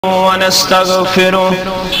ونستغفره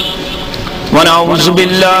ونعوذ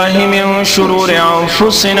بالله من شرور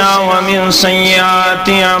أنفسنا ومن سيئات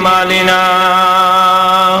أعمالنا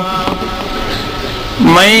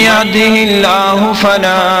من يهده الله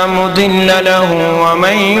فلا مضل له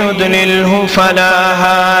ومن يضلله فلا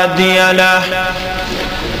هادي له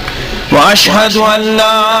وأشهد أن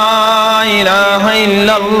لا إله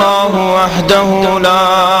إلا الله وحده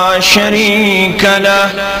لا شريك له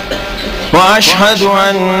وأشهد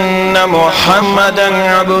أن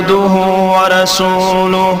محمدا عبده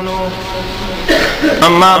ورسوله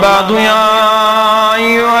أما بعد يا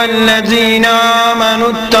أيها الذين آمنوا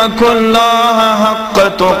اتقوا الله حق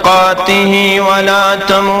تقاته ولا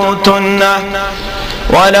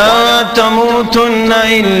تموتن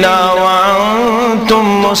إلا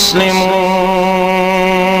وأنتم مسلمون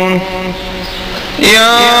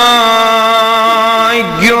يا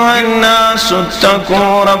أيها الناس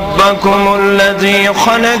اتقوا ربكم الذي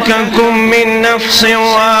خلقكم من نفس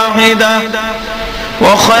واحدة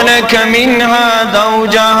وخلق منها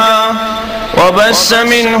زوجها وبث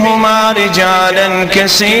منهما رجالا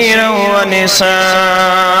كثيرا ونساء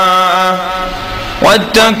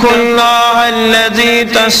واتقوا الله الذي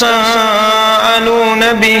تساءلون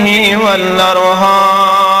به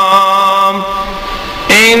والأرحام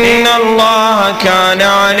إن الله كان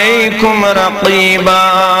عليكم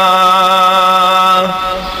رقيبا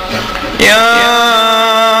يا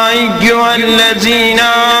أيها الذين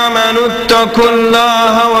آمنوا اتقوا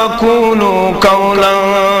الله وقولوا قولا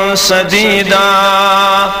سديدا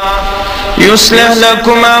يصلح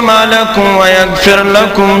لكم أعمالكم ويغفر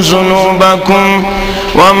لكم ذنوبكم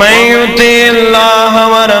ومن يطع الله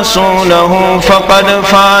ورسوله فقد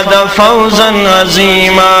فاز فوزا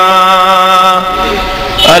عظيما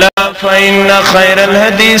ألا فإن خير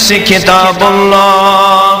الحديث كتاب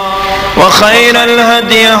الله وخير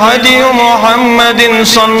الهدي هدي محمد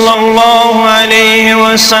صلى الله عليه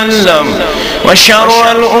وسلم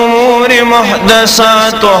وشر الأمور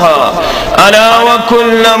محدثاتها ألا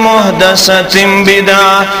وكل محدثة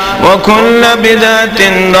بدعة وكل بدعة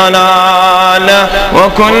ضلالة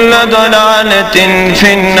وكل ضلالة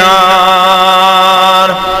في النار.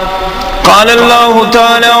 قال الله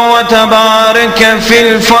تعالى وتبارك في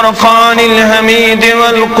الفرقان الحميد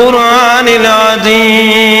والقرآن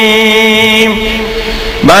العظيم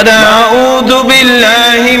بعد أعوذ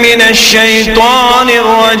بالله من الشيطان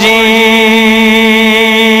الرجيم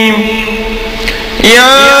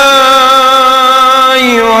يا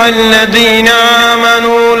أيها الذين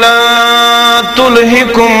آمنوا لا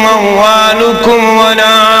تلهكم أموالكم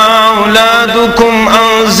ولا أولادكم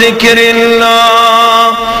عن ذكر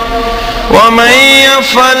الله ومن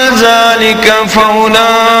يفعل ذلك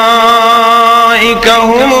فأولئك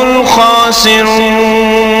هم الخاسرون.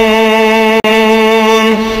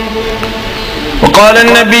 وقال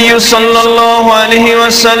النبي صلى الله عليه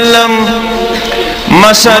وسلم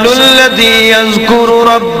مثل الذي يذكر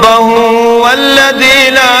ربه والذي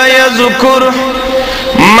لا يذكره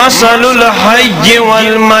مثل الحي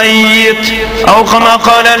والميت أو كما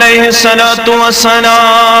قال عليه الصلاة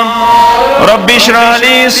والسلام رب اشرح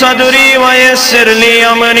لي صدري ويسر لي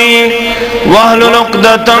أمري واحلل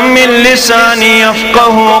عقدة من لساني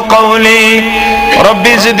يفقه قولي رب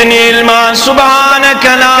زدني علما سبحانك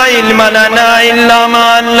لا علم لنا إلا ما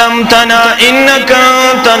علمتنا إنك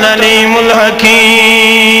أنت العليم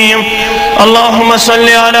الحكيم. اللهم صل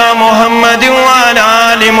على محمد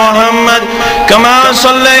وعلى آل محمد كما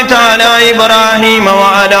صليت على إبراهيم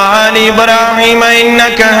وعلى آل إبراهيم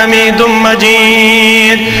إنك حميد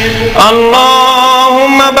مجيد.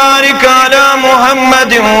 اللهم بارك على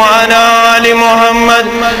محمد وعلى آل محمد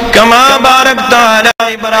كما باركت على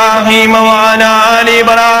إبراهيم وعلى آل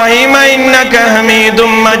إبراهيم إنك حميد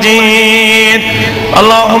مجيد.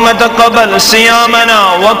 اللهم تقبل صيامنا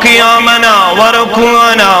وقيامنا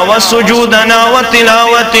وركوعنا وسجودنا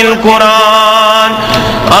وتلاوة القرآن.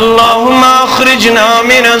 اللهم أخرجنا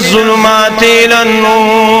من الظلمات إلى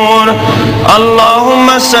النور.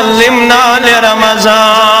 اللهم سلمنا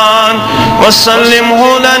لرمضان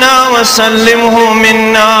وسلمه لنا وسلمه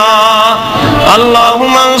منا.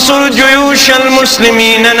 اللهم انصر جيوش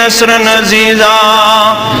المسلمين نصرا عزيزا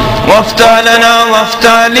وافتح لنا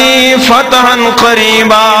وافتح لي فتحا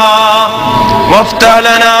قريبا وافتح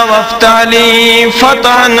لنا وافتح لي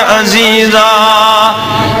فتحا عزيزا.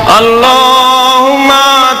 اللهم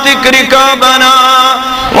اعتق رقابنا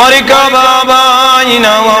ورقاب آبائنا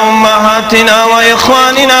آبائنا وأمهاتنا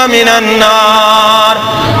وإخواننا من النار.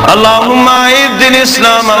 اللهم أعز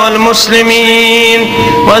الإسلام والمسلمين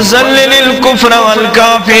وذلل الكفر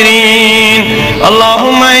والكافرين.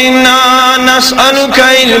 اللهم إنا نسألك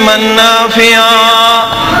علما نافعا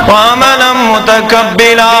وعملا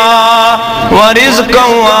متقبلا ورزقا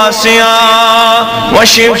واسعا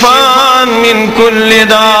وشفاء من كل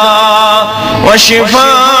داء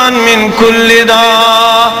وشفاء من كل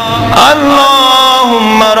داء.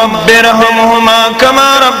 اللهم رب ارحمهما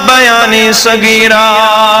كما ربياني صغيرا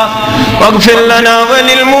واغفر لنا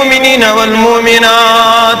وللمؤمنين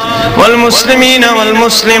والمؤمنات والمسلمين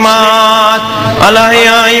والمسلمات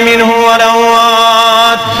الأحياء منهم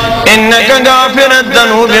والأموات إنك غافر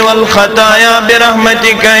الذنوب والخطايا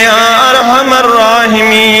برحمتك يا أرحم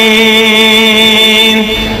الراحمين.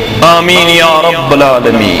 آمين يا رب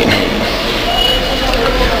العالمين.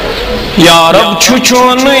 یا رب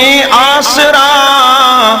چھچونی آسرا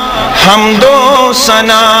حمد و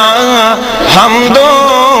ثنا حمد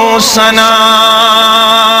و ثنا.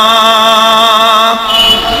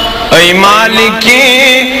 اے مالکی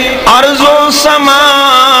ارض و سما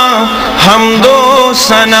حمد و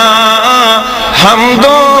ثنا حمد و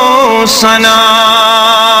ثنا.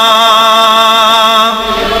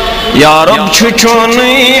 یا رب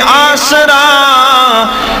چھچونی آسرا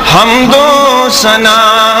حمد و ثنا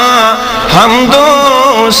حمد و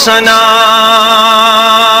ثنا.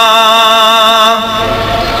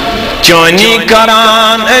 چونی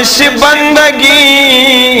کران اس بندگی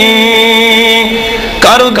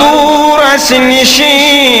کر دور اس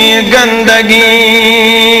نشی گندگی.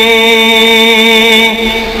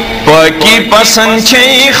 پاکی پسند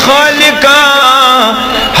چھئی خالقا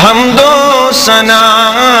حمد و ثنا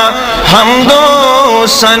حمد و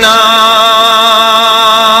ثنا.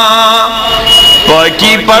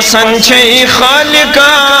 پاکی پسند چھئی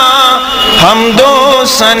خالقا حمد و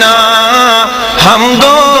ثنا حمد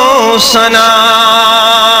و ثنا.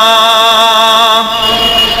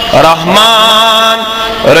 رحمان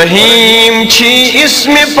رحیم چھی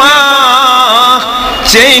اسم پاک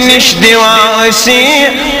ژے نش دِوان أسی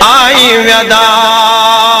آئی ویدا.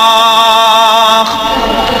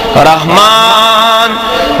 رحمان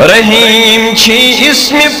رحیم چھی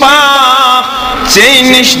اسم پاک ژے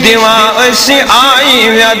نش دِوان أسی آئی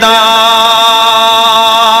ویدا.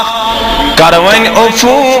 کروین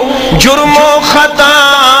عفو جرم و خطا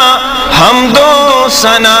حمد و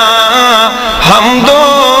ثنا حمد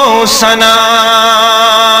و ثنا.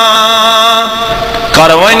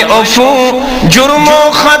 کروین عفو جرم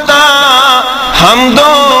و خطا حمد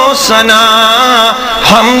و ثنا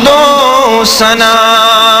حمد و ثنا.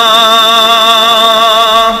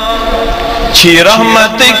 چھی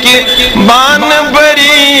رحمت کی بان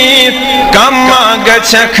بری کما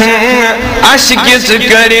گچھک اس کس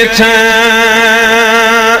کرت.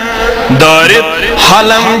 دارت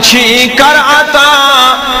حلم چھی کر عطا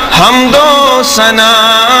حمد و ثنا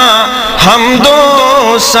حمد و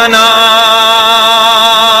ثنا.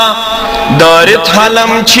 دارت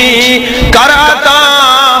حلم چھی کر عطا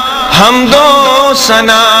حمد و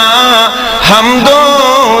ثنا حمد و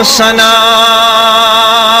ثنا.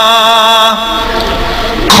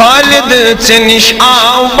 خالد چنش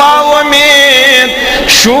آو باومید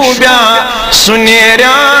شوبیا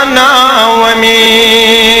سنیرا ناومید.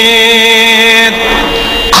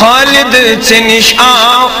 خالد چنش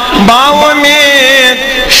آو باومید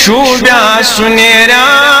شوبیا سنیرا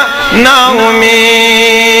ناومید.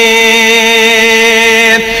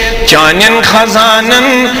 چانین خزانن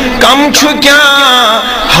کم چھکیا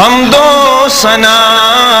حمد و ثنا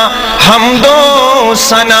حمد و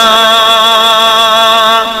ثنا.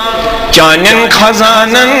 چانین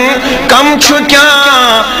خزانن کم چھکیا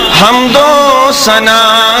حمد و ثنا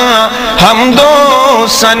حمد و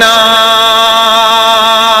ثنا.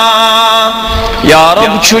 یا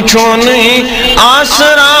رب چھچونی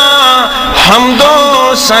آسرا حمد و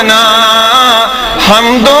ثنا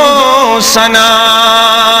حمد و ثنا.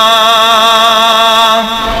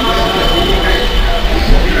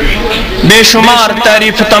 بے شمار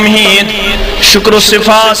تعریف تمہید شکر و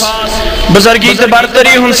صفاس بزرگی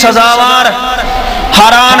برتری ہن سزاوار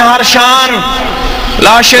حران ہر شان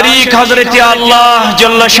لا شریک حضرت اللہ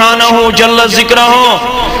جل شانہ جل ذکرہ.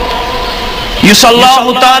 یس اللہ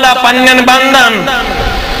تعالی پنن بندن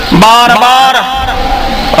بار بار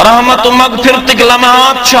رحمت و مغفرتک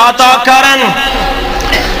لمحات چاہتا کرن.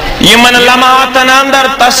 یمن لمحاتن اندر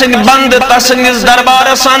تسن بند تسنس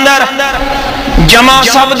دربارس اندر جمع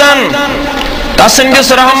سبدن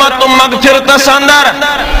تسنس رحمت و مغفرتس اندر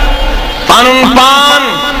پنن پان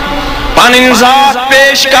پنن ذات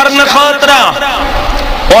پیش کرن خاطرہ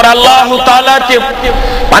اور اللہ تعالیٰ تی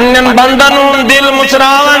پنن بندن دل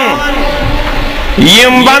مچراون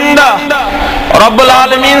یم بندہ رب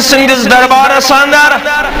العالمین سندس دربار اندر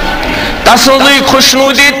تسلی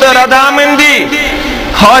خوشنودی تو رضامندی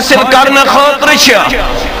حاصل کرنے خاطر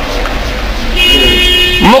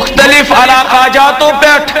مختلف علاقہ جاتوں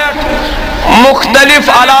پیٹھ مختلف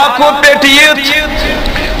علاقوں پیٹھ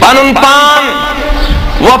پنن پان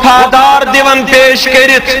وفادار دیون پیش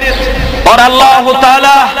کرت اور اللہ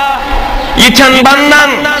تعالیٰ یتھن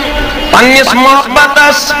بندن پنس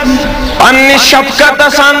محبتس پنس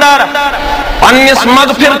شفقتس اندر پنس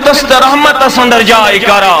مغفرتس تو رحمتس اندر جائے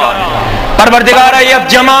قرار پروردگارہ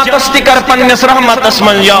یت جماعتس تی کر پنس رحمتس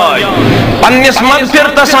من جائے پنس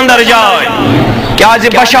مغفرتس اندر جائے کیا جی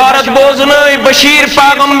بشارت بوزنائی بشیر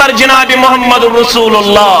پیغمبر جناب محمد رسول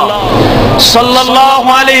اللہ صلی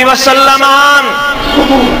اللہ علیہ وسلم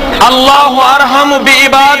اللہ ارحم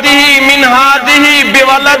بعبادہ من ہادہ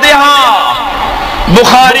بولدہا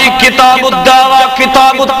بخاری کتاب الدعوہ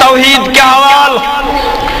کتاب التوحید کے حوال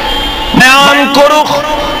بیان کرخ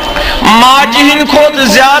ماجہن خود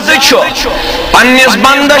زیادہ چھو پنس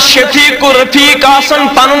بند شفیق و رفیق آسن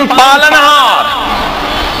پنن پالنہار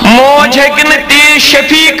موج ہیکن تیز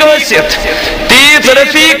شفیق ٲسِتھ تیز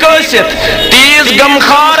رفیق ٲسِتھ تیز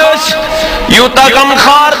غمخار ٲسِتھ یوتا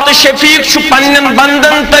غمخار تو شفیق چھُ پنن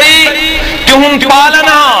بندن تئی تہند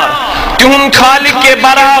پالنہار تہند خالق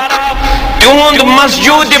برحق تہند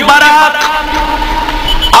مسجود برحق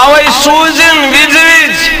اوے سوزن وز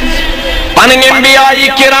وز پنن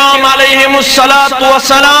انبیاء کرام علیہم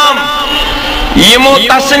السلام یمو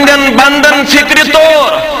تسندن بندن فکر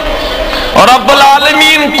طور رب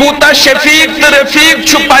العالمین کوتا شفیق تو رفیق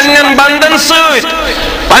چھو پنن بندن سوت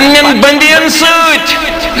پنن بندین سوت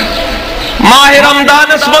ماہ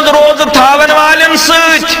رمضان اسمد روز تھاون والن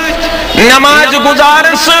سوت نماز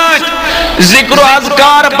گزارن سوت ذکر و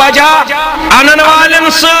اذکار بجا انن والن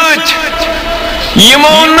سوت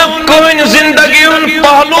یمون کن زندگی ان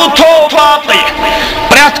پہلو تھو باقی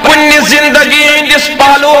پریت کن زندگی جس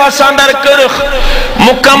پہلو اندر کرخ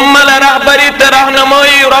مکمل رہبری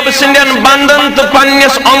رہنمائی رب سندین بندن تو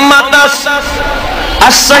پنس امتس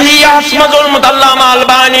الصحیح اسمد علامہ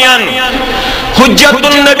البانین حجت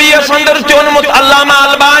النبی اندر تونمت علامہ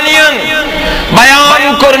البانین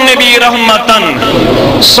بیان کر نبی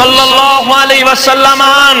رحمتن صلی اللہ علیہ وسلم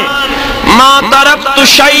ما ترکت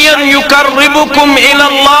شیئن یقربکم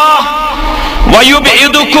الاللہ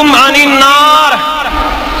ویبعدکم عن النار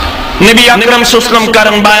نبی اکرم صلی اللہ علیہ وسلم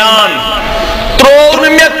کرن بیان ترور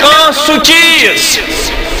میں کان سو چیز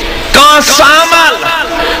کان سامل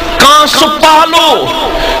کان سو پہلو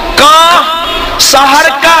کان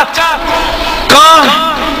سہرکت کان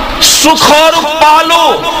سخور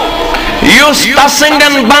پہلو یس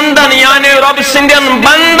تسندن بندن یعنی رب سندن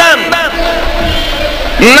بندن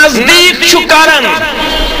نزدیک چھو کرن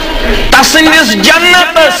تسندس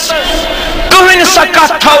جنتس کہن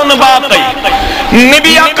سکت تھون باقی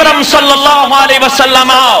نبی اکرم صلی اللہ علیہ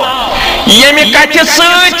وسلم آو یمی کہتے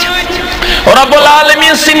سوچ رب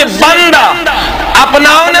العالمین سن بندہ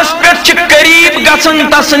اپناونس پر چھ قریب گسن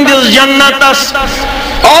تسندس جنتس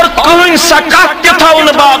اور کہن سکت تھون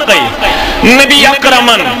باقی نبی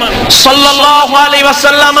اکرمن صلی اللہ علیہ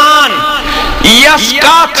وسلم یس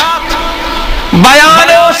کات بیان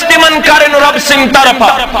استمن کرن رب سن طرفا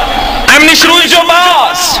امنش روزو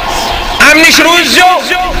باس امنش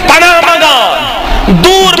روزو پناہ مگان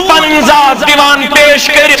دور پنزاز دیوان پیش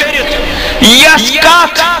کرت یس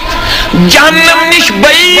کات جہنم نش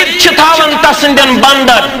بعید چھتاون تسندن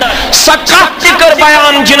بندر سکت کر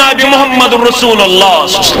بیان جناب محمد رسول اللہ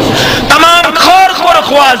تمام خور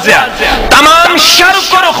خواضح تمام شر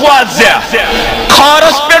خواضح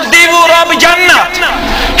خورس پر دیو رب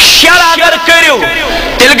جنت شر اگر کریو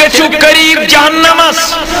تل گچو قریب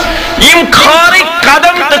جہنمس یم خارق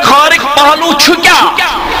قدم تو خارق پہلو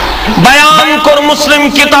چھکیا بیان کر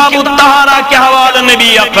مسلم کتاب الطہارہ کے حوالہ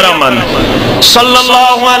نبی اکرمن صلی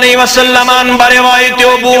اللہ علیہ وسلم بروایت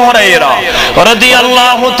ابو ہریرہ رضی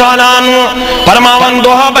اللہ تعالیٰ عنہ فرماون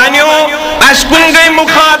دوہا بہنیو اسکن گئی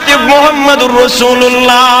مخاطب محمد رسول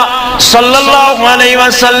اللہ صلی اللہ علیہ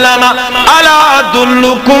وسلم الا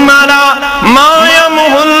ادلکم علی ما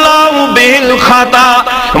یمح اللہ بہ الخطا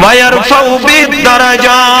ویرفع بالدرجات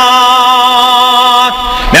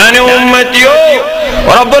یعنی امتیو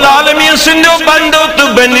رب العالمین سندو بندو تو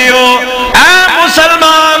بندیو اے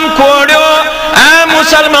مسلمان کوڑیو اے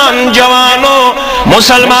مسلمان جوانو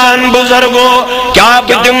مسلمان بزرگو کیا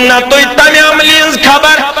بدمنا توی تمی عملیز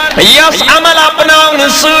خبر یس عمل اپناؤن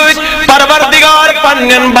سوچ پروردگار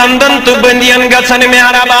پنن بندن تو بندین گسن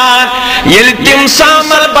مہربان یل تم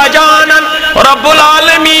سامل بجانن رب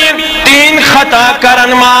العالمین تین خطا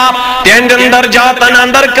کرن ماپ تین درجاتن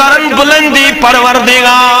اندر کرن بلندی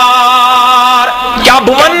پروردگار کیا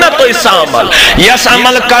بونا توی سامل یس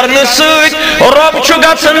عمل کرن سوچ رب چھو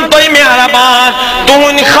گسن توی مہربان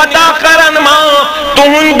تون خطا کرن ماپ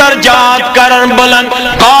تون درجات کرن بلند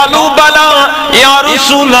قالو بلا یا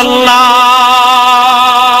رسول اللہ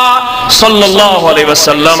صلی اللہ علیہ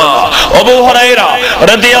وسلم ابو حریرہ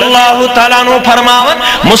رضی اللہ تعالیٰ عنہ فرماون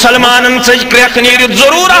مسلمانن سج کرک نیرد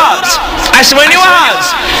ضرور آز اسونیو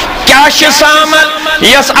آز کیا شسامل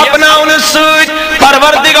یس اپناؤن سوچ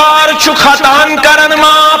پروردگار چھو خطان کرن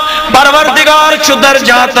ماپ پروردگار چھو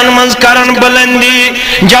درجاتن منز کرن بلندی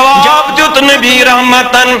جواب دیت نبی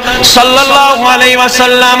رحمتن صلی اللہ علیہ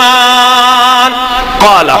وسلم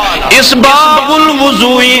قال اسباب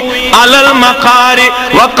الوضوئی علی المقار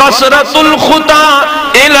وقصرت الخطا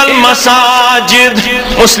الى المساجد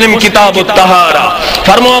مسلم کتاب الطہارہ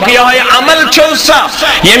فرمو کہ یہ عمل چوسا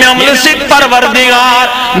یہ عمل سے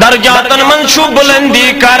پروردگار درجاتن من چھو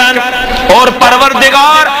بلندی کرن اور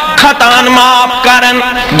پروردگار خطان معاف کرن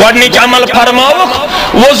گوڑنچ عمل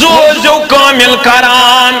فرموک وضو کامل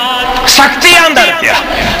کران سختی اندر تیا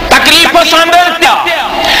تکلیف اندر تیا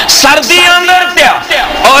سردی اندر تیا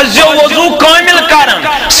اور جو وضو کامل کرن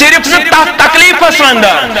صرف تکلیف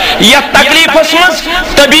اندر یا تکلیف اسمز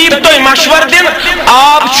طبیب توی مشور دن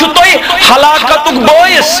آپ چھتوی حلاکتک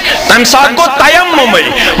بوئیس تمساک کو تیممی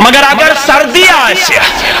مگر اگر سردی آسی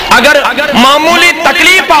اگر معمولی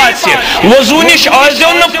تکلیف آسی وضو نش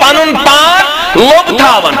آزیون پانون پان لوب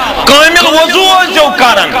تھاون کامل وضو آزیو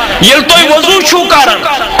کرن یل توی وضو چھو کرن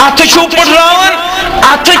اتھ چھو پڑھراون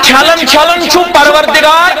اتھ چھلن چھلن چھو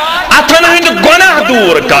پروردگار اتھن ہند گناہ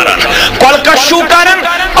دور کرن کلکا شو کرن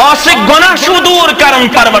آسک گناہ شو دور کرن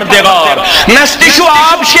پروردگار نستی شو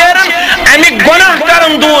آب شیرن امی گناہ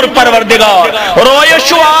کرن دور پروردگار روی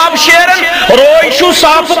شو آب شیرن روی شو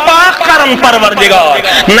صاف پاک کرن پروردگار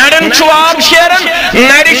نرن شو آب شیرن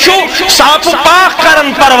نری شو صاف پاک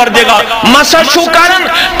کرن پروردگار مسا شو کرن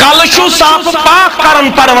کل شو صاف پاک کرن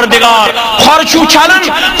پروردگار خور شو چلن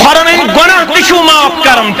خورن ان گناہ تشو معاف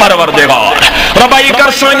کرن پروردگار ربائی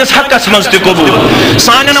کر سانس حق اسمزتی قبول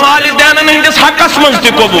سانن والدین ہندس حق اسمزتی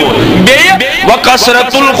قبول بے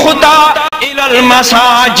وکسرت الخطا الى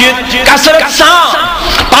المساجد کسرت سان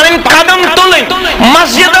پانن قدم تلن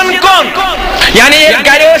مسجدن کن یعنی ایک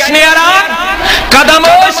گریس نیران قدم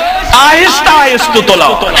اس آہست آہست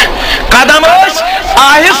تلان قدم اس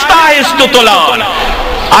آہست آہست تلان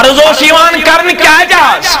عرضو سیوان کرن کیا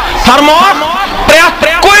جاز فرموک پریت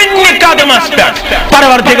کوئی قدم اس پیٹ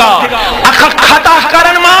پروردگار اخک خطا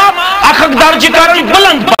کرن ماپ اخک درج کرن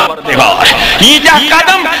بلند پروردگار یہ جا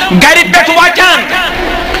قدم گری پیٹ وچان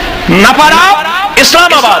نفر آو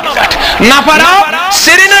اسلام آباد پیٹ نفر آو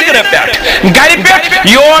سری نگر پیٹ گری پیٹ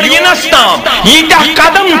یور ینستام یہ جا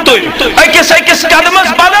قدم توی اکس قدم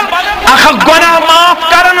اس بدل اخک گناہ معاف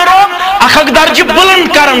کرن رو اخک درج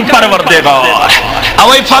بلند کرن پروردگار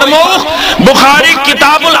اوی فرموخ بخاری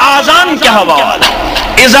کتاب الآذان کے حوال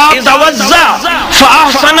اذا توزع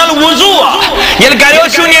فاحسن الوضوء یل گریو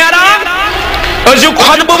شو نیران ازو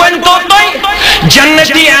خطب بنتو توی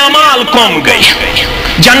جنتی اعمال کم گئی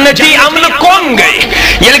جنتی عمل کم گئی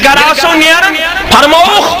یل گراسو نیران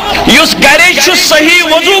فرموخ یس گری شو صحیح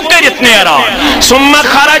وضو کرت نیران ثم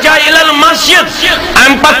خرجا الى المسجد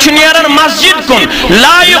ام پت نیران مسجد کن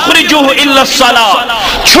لا یخرجوه الا الصلاة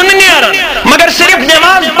چھن نیران مگر صرف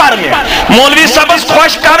نماز پڑھنے مولوی سبز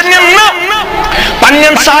خوش کرنے نا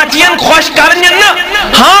پنین ساتھین خوش کرنے نا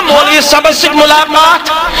ہاں مولوی سبز سید ملاقات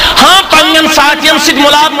ہاں پنین ساتھین سید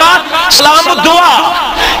ملاقات سلام و دعا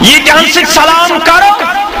یہ جہاں سید سلام کرو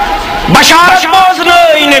بشارت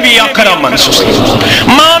بوزنائی نبی اکرم منصوص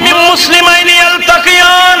مامی مسلمینی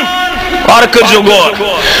التقیان اور کرجو گور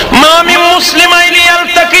مامی مسلمینی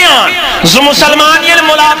التقیان زو مسلمان یہ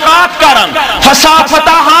ملاقات کرن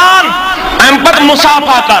فصافتہان ام پر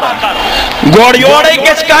مسافہ کرن گوڑ یوڑے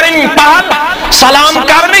کس کرن پہل سلام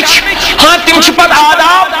کرنچ ہاں تم چھپت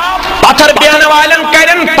آداب پتھر بیان والن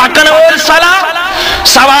کرن پکن وول سلام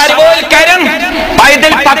سوار وول کرن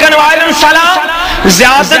پیدل پکن والن سلام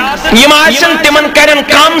زیادت یماشن تمن کرن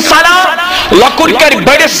کام سلام لکر کر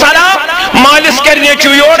بڑ سلام مالس کر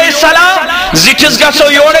نیچو یوڑے سلام زٹھس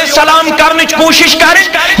گسو یوڑے سلام کرنچ کوشش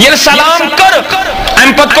کرن یہ سلام کر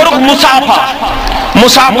ام پت کرک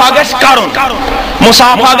مسافہ گس کرن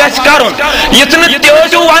مسافہ گس کرن یتن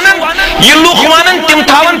تیوزو ونن یہ لوگ ونن تم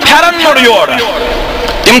تھاون پھرن مڑ یوڑ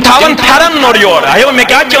تم تھاون پھرن نور یور ایو میں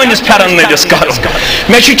کیا چونس پھرن نلس کرو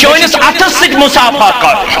میں چونس اتھس سۭتۍ مصافہ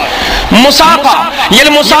کر مصافہ یل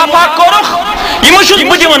مصافہ کرخ یہ چھس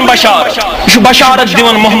بہ دِوان بشارت یہ بشارت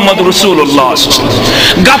دِوان محمد رسول اللہ صلی اللہ علیہ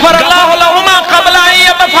وسلم غفر اللہ لہما قبل ان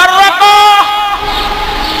یتفرقا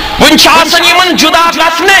ون چھاسن یمن جدا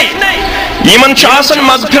گژھنے یمن چھاسن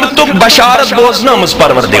مغفرتک بشارت بوزنٲمٕژ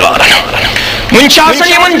پروردگارن ون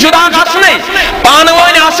چھاسن یمن جدا گژھنے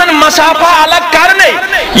پانوٲنۍ آسن مسافہ الگ کرنے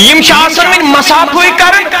یم چھاسن ون مسافہٕے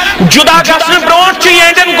کرن جدا گژھنہٕ برونٛٹھ چھُ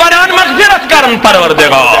یہندٮ۪ن گۄناہن مغفرت کرن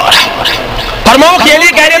پروردگار فرمووُکھ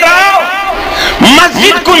ییٚلہِ گرِ درٛاو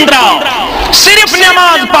مسجد کن درٛاو صرف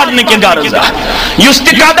نماز پڑھنے کے غرض یس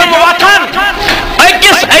تہِ قدم وتھان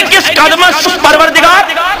أکِس قدمس پروردگار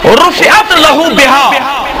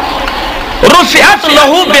رفعت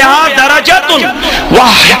لہو بها درجت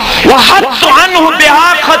وحط عنہ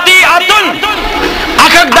بها خطیئت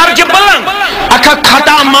اکھ درجہ بلند اکھ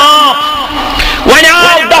خطا معاف ون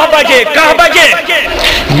آو 10 بجے 10 بجے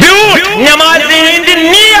بیوٹھ نماز ہند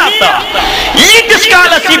نیت یتس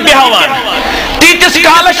کالس یہ بیہوان تیتس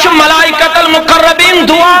کالس ملائکۃ المقربین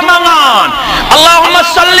دعا منگان اللہم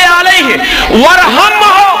صلی علیہ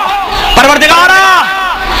ورحمہ پروردگارا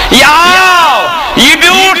یہ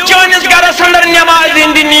بیوٹ چونس گرس اندر نماز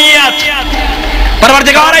ہند نیت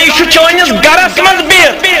پروردگارا یہ چونس گرس مز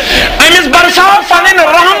بہت امس برساو پنن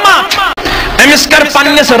رحمت امس کر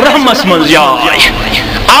پنس رحمس من جائے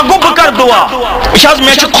آگو بکر دعا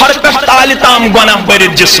میں کھر پہ تالہ تام گناہ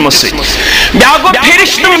برت جسم سگو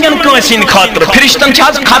فرشتن ین کنسن خاطر فرشتن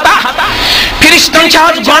خطا فرشتن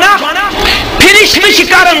گناہ فرشت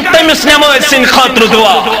کران تمس نماز سن خاطر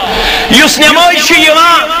دعا اس نماز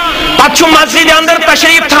پتہ مسجد اندر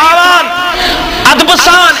تشریف تھاوان ادب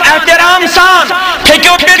سان احترام سان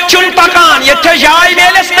پھیکو پہ چن پکان یہ جائے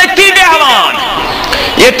میلس تتی بیہوان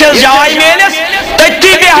یہ جائے میلس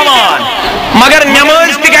تتی بیہوان مگر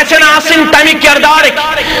نماز تہ گژھن آسن تمہ کردار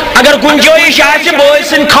اگر گنجائش آسہ بوے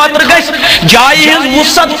سن خاطر گژھِ جائے ہز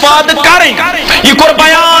وسعت پاد کریں یہ کور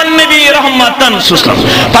بیان نبی رحمتن سسلم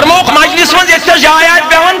فرموک مجلس من یہ جائے آت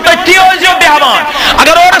بیہوان تتی اوزیو بیہوان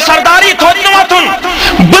اگر اور سرداری تھوڑی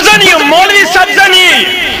نواتن بزن یہ مولوی سب زنی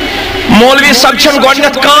مولوی سب چھن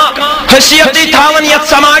گوڑنت کان حیثیتی تھاون یت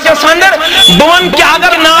سماجس اندر بون کہ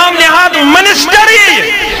اگر نام نہاد منسٹری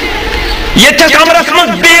یہ کمرس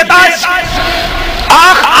من بیت آس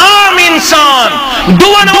اخ عام انسان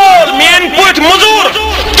دون وول مین پوٹ مزور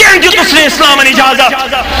کیا جتس نے اسلامن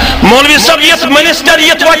اجازت مولوی صاحب یہ منسٹر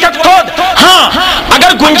یہ وقت خود ہاں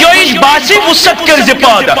اگر گنجائش باسی وسط کر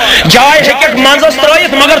زپاد جائے ہے کہ منزس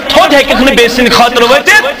ترائیت مگر تھوڑ ہے کہ انہیں بیسن خاطر ہوئے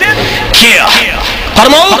کیا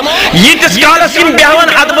فرمو یہ تس کالس یم بیہوان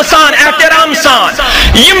ادب سان احترام سان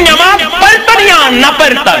یم نماز پرتن یا نہ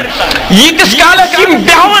پرتن یہ تس کالس یم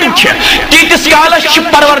بیہوان تیتس کالس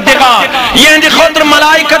پروردگار یہ خاطر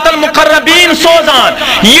ملائکۃ المقربین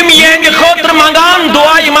سوزان یم یہ خاطر منگان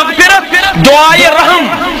دعائی مغفرت دعائی رحم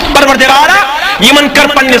پروردگارا یمن کر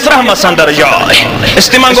پنس رحمت اندر جائے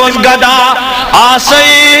استماع گوز گدا آسی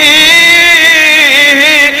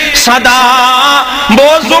صدا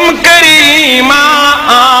بوزم کریما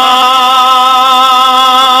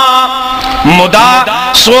مدا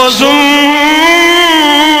سوزم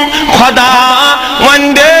خدا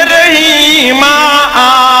وند رحیما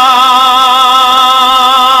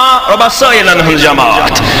سائلن ہن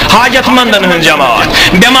جماعت حاجت مندن ہن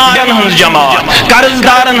جماعت بیمارن ہن جماعت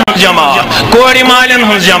قرضدارن ہن جماعت کوڑی مالن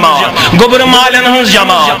ہن جماعت گبر مالن ہن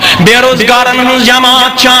جماعت بے روزگارن ہن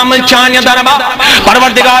جماعت چام چانی دربار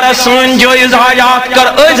پروردگار سن جویز حاجات کر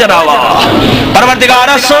اجراوا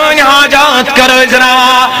پروردگار سن حاجات کر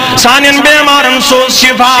اجراوا سانین بیمارن سوز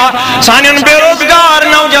شفا سانین بے روزگار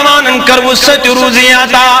نوجوانن کر وسط روزی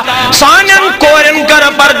عطا سانین کورن کر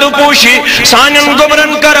پرد پوشی سانین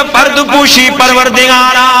گبرن کر پرد پوشی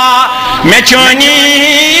پروردگارا میں چونی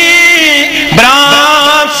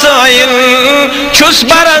برات سائل چھس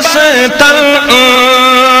برس تل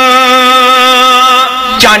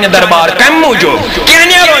چانی دربار کم موجود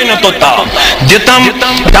کہنی روئن توتا جتم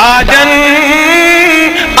دادن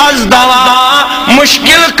از دوا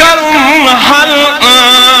مشکل کرم حل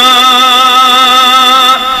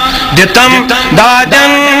جتم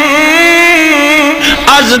دادن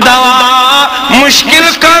از دوا مشکل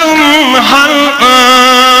کرم حل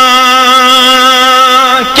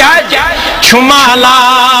کیا چھمالا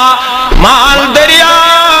مال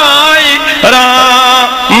دریائی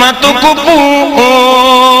رحمت کپور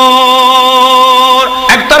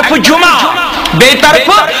ایک طرف جمعہ بے طرف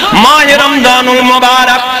ماہ رمضان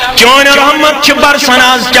المبارک چون رحمت چھ برسن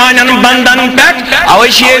از چانن بندن پیٹ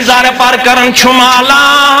اوشی زار پر کرن چھمالا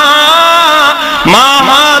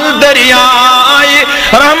مال دریائی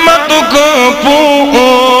مغفور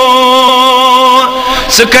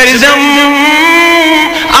سکرزم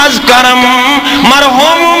از کرم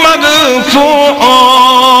مرحوم مغفور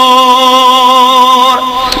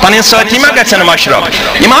پنین ساتھی میں گچن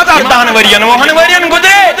مشرف یماز اردان ورین وہن ورین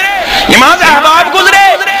گزرے یماز احباب گزرے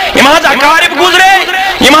یماز اقارب گزرے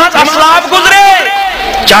یماز اسلاف گزرے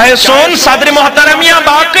چاہے سون صدر محترمیاں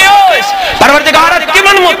باقی ہوئیس پروردگارت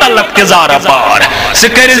کمن متعلق تزارہ پار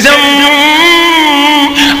سکرزم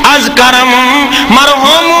از کرم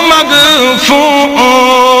مرحوم مغفور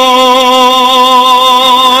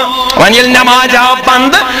ونیل نماز آو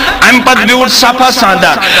بند ام پد بیوٹ صفحہ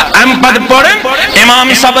صدر ام پد پڑھیں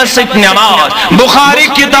امام صبح سک نماز بخاری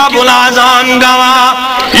کتاب الازان گوا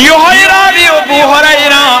یوہی راوی ابو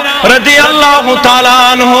حریرہ رضی اللہ تعالیٰ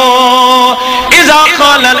عنہ اذا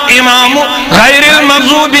قال الامام غیر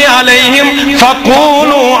المغضوب علیہم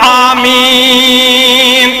فقولوا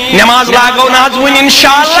آمین نماز لاغو نازوین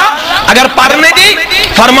انشاءاللہ اگر پڑھنے دی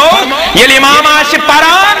فرمو یہ امام آشی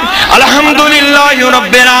پران الحمدللہ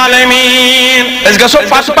رب العالمین اس گسو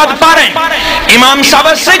پس پد پڑھیں امام صاحب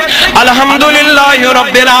سک الحمدللہ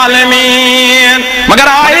رب العالمین مگر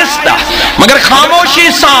آہستہ مگر خاموشی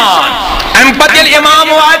سان ام پت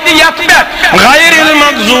الامام وعدی یتبت غیر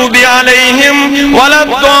المغضوب علیہم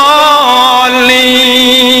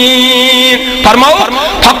ولدالین فرمو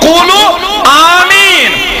فقولوا آمین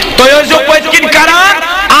تو یہ جو پچکن کران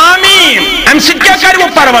آمین ام سک کیا کرو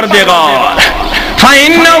پروردگار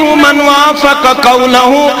فَإِنَّهُ مَنْ وَافَقَ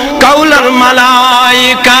قَوْلَهُ قَوْلَ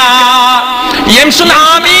الْمَلَائِكَةِ یمسن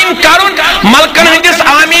آمین کرن ملکن ہندس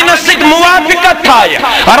آمین سک موافقت تھایا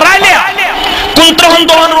رالیا کن ترہن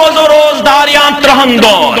دون روز و روز داریان ترہن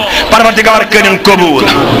دون پروردگار کرن قبول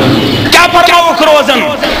کیا فرماؤک روزن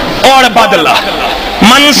اور بدلہ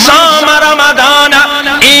من صام رمضان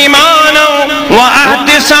ایمانا و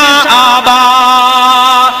احتسابا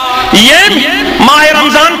یہ ماہ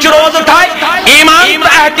رمضان چی روز تھائی ایمان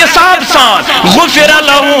احتساب سان غفر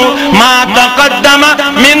له ما تقدم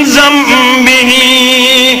من ذنبه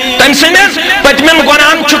تنسنس پتمن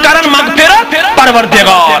گناہن چکرن مغفرت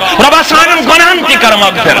پروردگار ربا سانن گناہن تی کر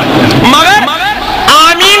مغفرت مگر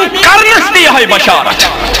آمین کرنس دی ہے بشارت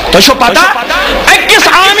تو شو پتا اکس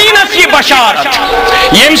آمین اسی بشارت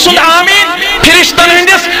یمسن آمین فرشتن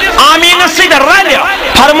ہندس آمین سید رالیا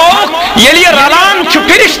فرموک یلی رلان چو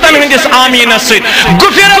فرشتن ہندس آمین سید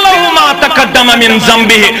غفر له ما تقدم من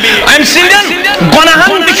ذنبه ام سندن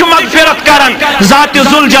گناہن تشو مغفرت کرن ذات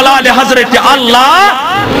ذوالجلال حضرت اللہ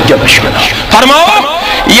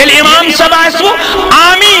فرموک یلی امام سب آسو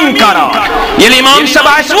آمین کران یلی امام سب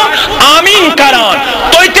آسو آمین کران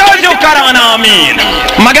تو اتیوزو کران آمین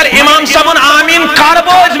مگر امام سبن آمین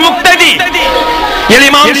کاربوز مقتدی یلی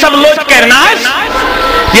امام سب لوچ کرناز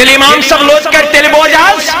یلی امام سب لوچ کر تیرے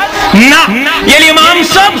بوجاز نا یلی امام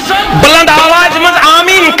سب بلند آواز مز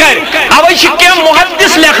آمین کر اوی شکے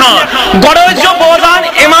محدث لکھان گوڑو جو بوزان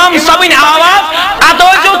امام سب ان آواز ادو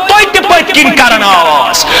جو توی تپت کن کرن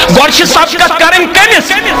آواز گوڑشی سبقت کرن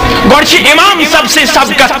کمیس گوڑشی امام سب سے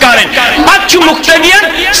سبقت کرن پچھو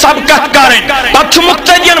مقتدین سبقت کرن پچھو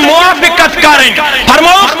مقتدین موافقت کرن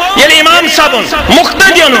فرموخ یلی امام سب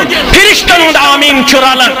مقتدین فرشتن آمین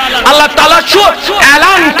چرالن اللہ تعالیٰ چھو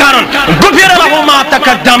اعلان کرن غفر له ما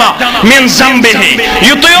تقدم من ذنبه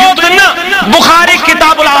یتیوتنا بخاری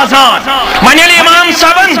کتاب الازان منیل امام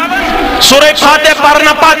سبن سورہ فاتح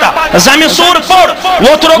پڑھنا پاتا زمین سور پڑھ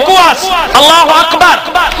وہ ترکواس اللہ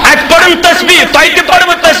اکبر ایک پڑھن تسبیح تائیتی پڑھ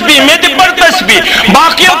تسبیح میتی پڑھ تسبیح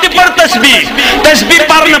باقیوتی پڑھ تسبیح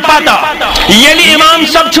پڑھنا پاتا یلی امام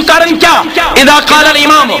سب چھکارن کیا اذا قال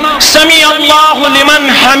الامام سمیع اللہ لمن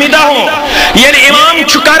حمدہ یلی امام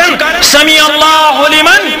چھکارن سمیع اللہ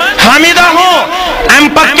لمن حمدہ ام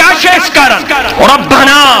پر کیا شیش کرن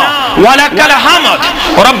ربنا ولک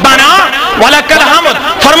الحمد ربنا ولک الحمد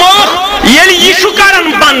فرموخ یلی یہ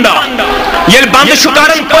شکارن بندہ یلی بند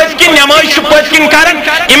شکارن پوچکن نماز پوچکن کرن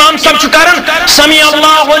امام سب شکارن سمیع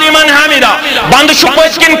اللہ لمن حمدہ بند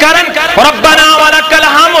پوچکن کرن ربنا ولک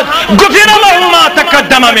الحمد غفر له ما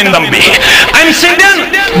تقدم من ذنبه ام سندن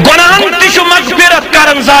گناہن تشو مغفرت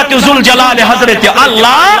کرن ذات ذوالجلال حضرت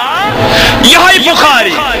اللہ یہی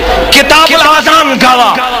بخاری کتاب الازان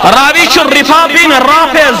گوا راوی شرفا بن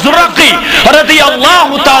رافع زرقی رضی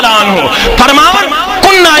اللہ تعالیٰ عنہ فرماون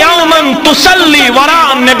کننا یوما تسلی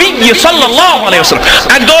وراء النبی صلی اللہ علیہ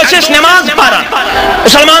وسلم ایک دوسیس نماز پارا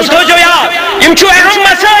مسلمان کو جو یاد امچو اہم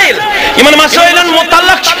مسائل امن مسائلن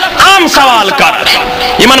متعلق عام سوال کر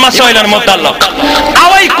امن مسائلن متعلق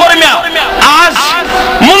اوئی کرمیا آز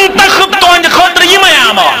منتخب تو انج خطر یہ میں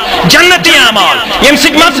اعمال جنتی اعمال یم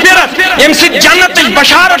سید مغفرت یم سید جنت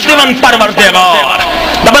بشارت دیوان پروردگار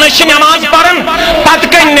دبن اچھی نماز پڑھن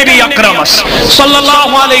پت کن نبی اکرم صلی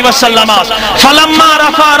اللہ علیہ وسلم فلما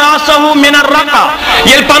رفع راسه من الرقع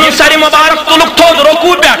یل پنن سر مبارک تلک تھود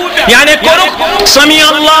رکوع پہ یعنی کرک سمیع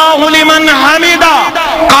اللہ لمن حمدا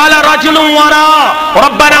قال رجل وراء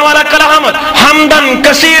ربنا ولک الحمد حمدا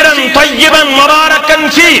کثیرا طیبا مبارکا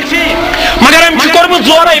فی مگر ہم شکر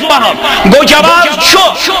زورے پہم گو جواب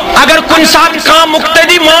چھو اگر کن ساتھ کام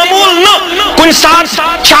مقتدی معمول نو کن ساتھ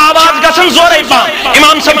چھاواز گسن زورے پہم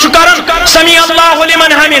امام صاحب شکرن سمیع اللہ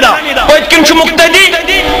لمن حمدا اوید کن چھو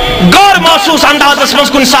مقتدی غور محسوس انداز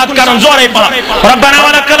اسمز کن ساتھ کرن زورے پہم ربنا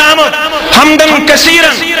ولک الحمد حمدا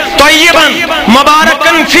کثیرا طیبا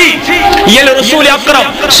مبارکا فی یہ رسول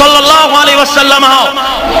اکرم صلی اللہ علیہ وسلم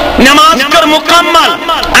نماز کر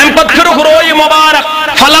مکمل ام پت پھرک روی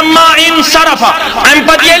مبارک فلما انصرف ام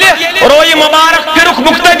پت یہ روی مبارک پھرک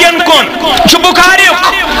مقتدین کن چھ بخاری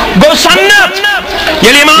گو سنت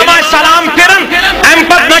یہ امام سلام پھرن ام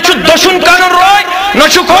پت نہ چھ دشن کرن روی نہ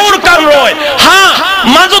چھ کھور کرن روی ہاں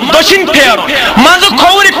مزو دشن پھیرن مزو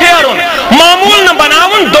کھور پھیرن معمول نہ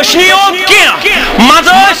بناون دشنیوں کیا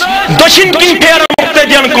مزو دشن کن پھیرن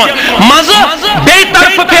مقتدین کن مزو بے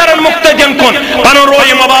طرف پھیرن مقتدین کن پنن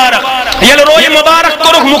روی مبارک یل روی مبارک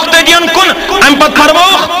کرک مقتدین کن ام پت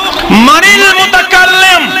فرموخ من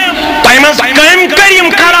المتکلم تیمز قائم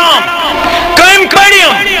کریم کلام قائم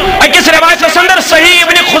کریم اکس روایت سندر صحیح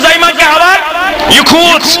ابن خزیمہ کے حوال یہ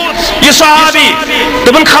کھوت یہ صحابی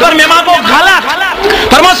تبن خبر میں ماں کو غلط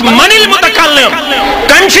فرموس من المتکلم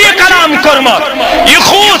کنچی کلام کرمت یہ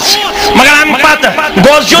کھوت مگر ام پت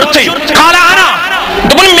گوز جرتی قال انا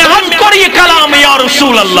دبن میں ہم کر یہ کلام یا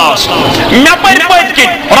رسول اللہ میں پر پویت کی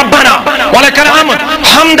ربنا ولک الحمد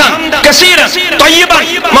حمدا کثیرا طیبا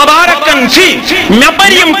مبارکا فی میں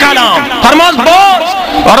پر یہ کلام فرماز بوز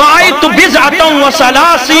رأیت بزعتا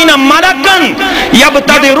وثلاثین ملکا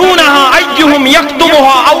یبتدرونها ایہم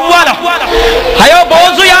یکتبها اولا ہیو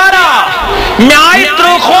بوزو یارا میں آیت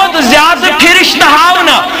رو خود زیادہ پھرشت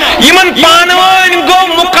ہاونا یمن پانوان گو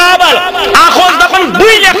مقابل آخوز دفن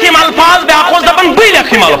بوی لکھیم الفاظ بے آخوز دفن بوی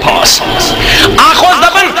لکھیم الفاظ آخوز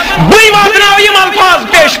دفن بوی واتنا یم الفاظ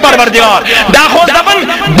پیش پروردگار داخوز دفن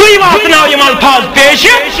بوی واتنا یم الفاظ پیش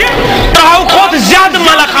تراؤ خود زیادہ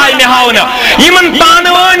ملکائی میں ہاونا یمن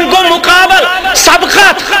پانوان گو مقابل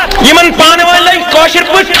سبقت یمن پانوان لئی کوشر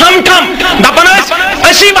پوچھ ٹھم ٹھم دفن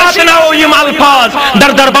اسی واتنا یم الفاظ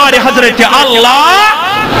در دربار حضرت اللہ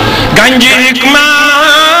گنجی حکمت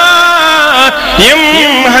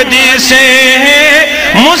یم حدیث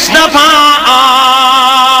مصطفیٰ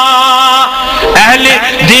اہل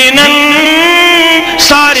دینن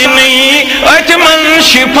ساری نئی اتمن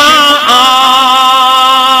شفاء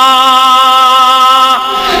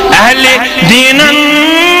اہل دینن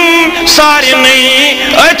ساری نئی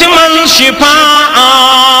اتمن شفاء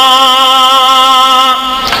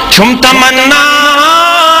چھم تمنا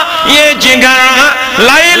یہ جگر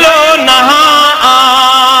لیلو نہار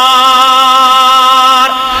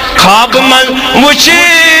خواب من وچے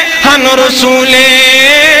ہن رسول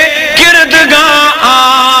کردگار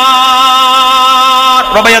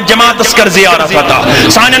ربیت جماعت اس کر زیارت ہوتا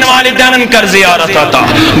سانن والدین کر زیارت ہوتا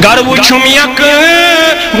گر وچھم یک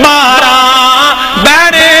بارا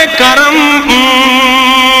بیر کرم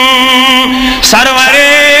سرور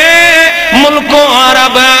ملک و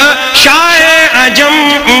عرب شاہ عجم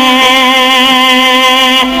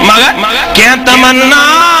مگر کیا تمنا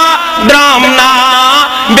درامنا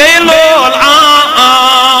بیلول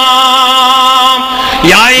آم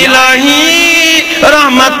یا الہی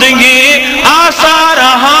رحمت گی آسا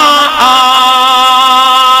رہا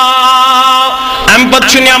ام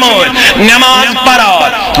پتچو نماز پڑھا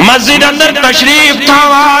مسجد اندر تشریف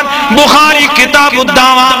تھاوار بخاری کتاب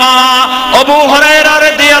الدعوہ ابو ہریرہ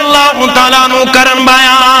رضی اللہ تعالیٰ عنہ کرن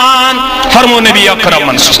بیان فرمو نبی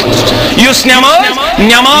اکرم یس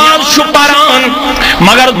نماز شو پڑھان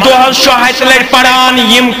مگر دوہل شو حیث لیٹ پڑھان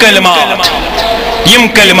یم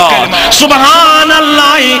کلمات سبحان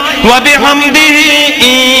اللہ و بحمدہ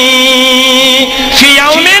فی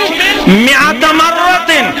یوم مئات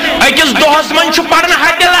مرت اکس دوہس من چھو پڑھن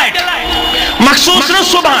حد لائٹ مخصوص نہ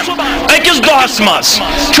صبح اکس دوہس ماس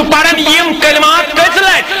چھو پڑھن یم کلمات کس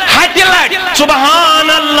لائٹ حد لائٹ سبحان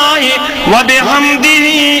اللہ و بحمدہ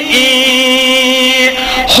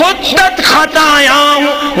خطت خطایاں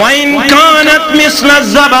و ان کانت مثل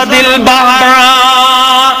الزبد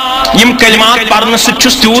البحر یم کلمات پڑھن سے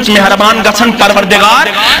چھس تیوت مہربان گژھن پروردگار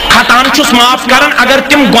خطان چھس معاف کرن اگر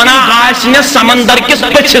تم گناہ آسن سمندر کس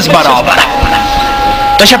پچھس برابر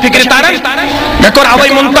تو فکر تارن میں کور اوے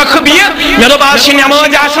منتخب یہ میں دو باش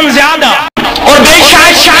نماز آسن زیادہ اور بیچ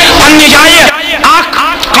شاید پنی جائے آخ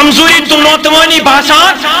کمزوری تو نوتوانی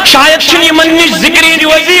باسان شاید چنی منی ذکری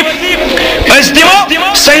وظیف اس دیو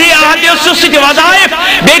صحیح احادیث سید وظائف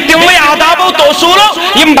بیتموی آداب و اصولو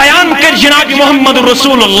یم بیان کر جناب محمد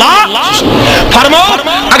رسول اللہ فرمو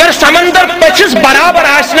اگر سمندر پچھس برابر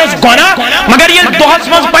آسنس گناہ مگر یہ دوہس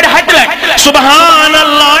مز پڑھ حد لگ سبحان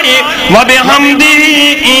اللہ و بحمدی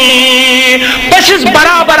پچھس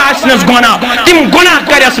برابر آسنس گناہ تم گناہ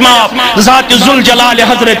کر اسماف ذات ذوالجلال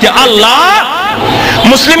حضرت اللہ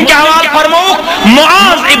مسلم کے حوال فرمو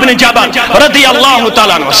معاذ ابن جبل رضی اللہ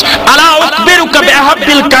تعالیٰ عنہ الا اخبرک بأحب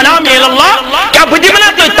الکلام الاللہ کیا بدمنا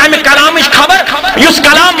تو تم کلامش خبر یس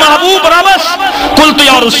کلام محبوب ربس قلت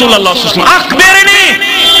یا رسول اللہ صلی اللہ علیہ وسلم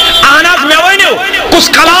اخبرنی آناز میں ونیو کس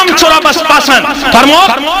کلام چھو ربس پسند فرمو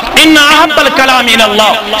ان احب الکلام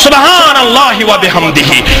الاللہ سبحان اللہ و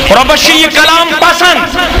بحمدہ ربشی یہ کلام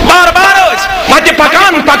پسند بار بار مجھے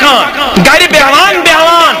پکان پکان گاڑی بہوان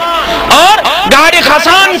بہوان اور گاڑی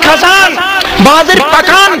خسان خسان بازر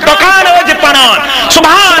پکان پکان وجہ پنان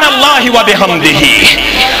سبحان اللہ و بحمدہ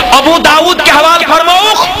ابو داود کے حوال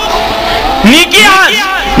فرموخ نیکی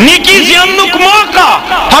آز نیکی زیانک موقع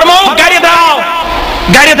فرموخ گاڑی دراؤ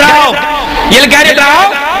یہ گاڑی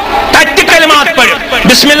دراؤ تجتی کلمات پڑھ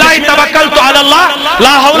بسم اللہ توکلت علی اللہ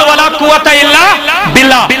لا حول ولا قوت الا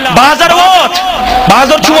باللہ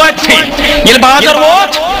بازر چھوات تھی یہ بازر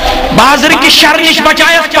ووت بازر کی شرنش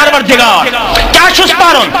بچائیت پروردگار کیا شس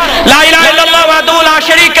پارون لا الہ الا اللہ وحدہ لا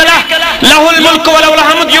شریک لہ لہ الملک ولہ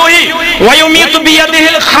الحمد یحیی ویمیت بیدہ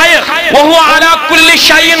الخیر وہو علی کل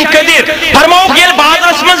شیء قدیر فرماؤ یہ بازر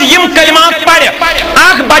اسمز یم کلمات پڑھ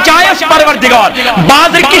آنکھ بچائیت پروردگار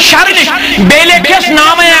بازر کی شرنش بیلے کس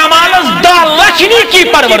نام اعمال دا لچنی کی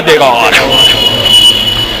پروردگار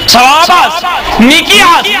ثواب آز نیکی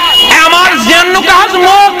آز اعمال زینو کا حض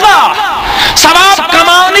موقع ثواب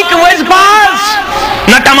کماؤنی کی ویز باز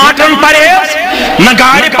نہ ٹماٹرن پریز نہ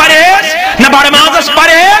گاڑی پریز نہ بڑمازس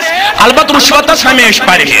پریز البت رشوتس ہمیش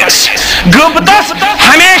پریز گبتس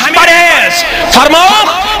ہمیش پریز فرماؤ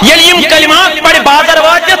یلیم کلمات پڑھ بازر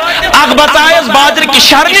واجد اغ بتائیز بازر کی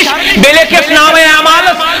شرنش بیلے کس نام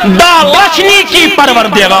اعمالس دا لچنی کی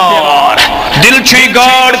پروردگار دل چھوئی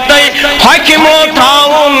گاڑتے حکمو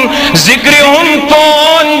تھاون ذکر ہم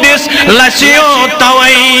پوندس لسیو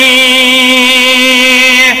توئی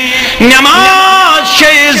نماز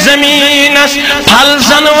شئی زمینس پھل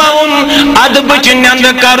زنوون ادبچ نند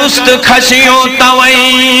کرست خسیو توئی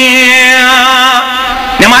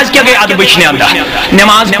نماز کیا گئی ادبچ نند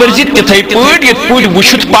نماز پرزید تتھائی پوٹ یہ پوٹ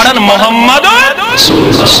وشت پڑھن محمد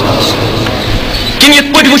کن یہ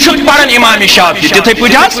پوٹ وشت پڑھن امام شافعی تتھائی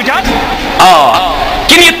پوٹ ہاس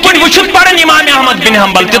کن یہ پوٹ وشت پڑھن امام احمد بن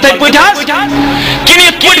حنبل تتھائی پوٹ ہاس کن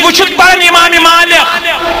یہ پوٹ وشت پڑھن امام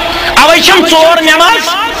مالک اویشم چور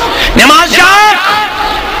نماز چاک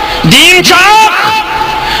دین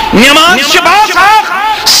چاک نماز شباس آخ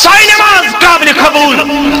سائی نماز قابل قبول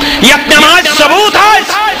یک نماز ثبوت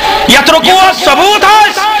آئیس یک رکوع ثبوت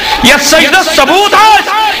آئیس یک سجدہ ثبوت آئیس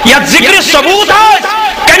یک ذکر ثبوت آئیس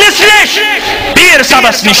کنس نش پیر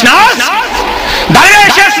سبس نش ناز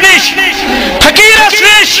درویش اس نش فقیر اس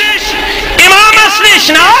نش امام اس نش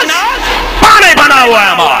ناز پانے بناو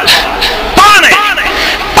اعمال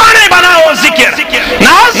پانے بناو ذکر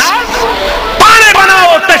ناز پانے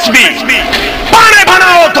بناو تسبیح پانے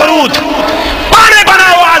بناو درود پانے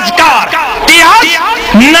بناو اذکار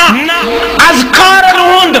تیہاز نا اذکار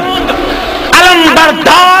روند علم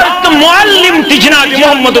بردار تو معلم تجناب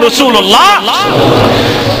محمد رسول اللہ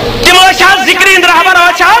تمو اچھاز ذکری اندر حبر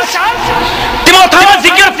اچھاز تمو تھوا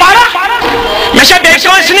ذکر پارا میشہ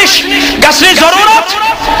بیشوانس نش گسری ضرورت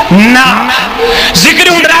نا ذکر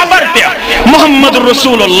اندر حبر پیا محمد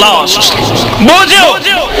رسول اللہ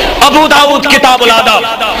بوزیو ابو داود کتاب الاداب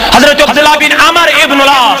حضرت عبداللہ بن عمر ابن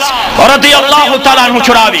العاص رضی اللہ تعالیٰ عنہ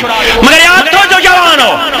چھڑاوی مگر یاد تو جو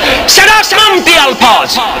جوانو سڑا سمتی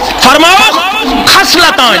الفاظ فرماؤ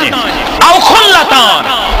خسلتان او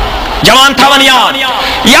خلتان جوان تھاون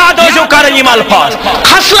یاد ہو جو کرنیم الفاظ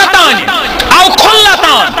خسلتان او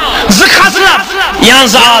خلتان ز خسلت یا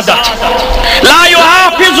ز عادت لا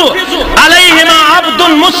يحافظ علیہما عبد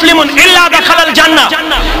مسلم الا دخل الجنہ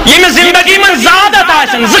یہ میں زندگی میں زیادت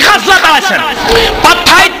آسن ز خسلت آسن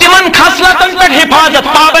پتھائی تمن خسلتن پر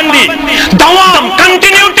حفاظت پابندی دوام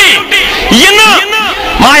کنٹینیوٹی یہ نا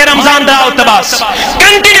ماہ رمضان دراؤ تباس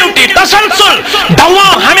کنٹینیوٹی تسلسل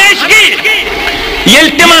دوام ہمیشگی یل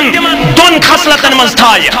تمن دون خسلتن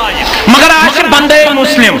مزتھائی مگر آسن بندے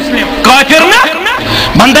مسلم کافر نا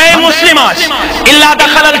بندے مسلم آس اللہ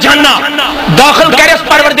دخل الجنہ داخل کرس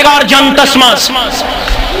پروردگار جنت اسماس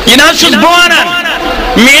یہ نا شز بوانن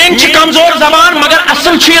مین چھ کمزور زبان مگر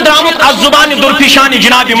اصل چھ درامت از زبان درپیشان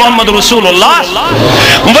جناب محمد رسول اللہ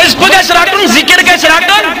وزق گس رٹن ذکر گس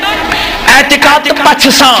رٹن اعتقاد پچھ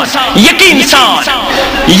سان یقین سان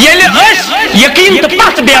یل اس یقین تو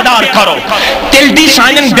پت بیدار کرو تیل دی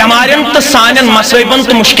سانن بیمارین تو سانن مصیبن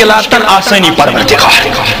تو مشکلاتن آسانی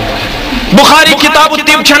پروردگار بخاری کتاب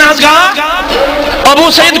الطب چھناز گا ابو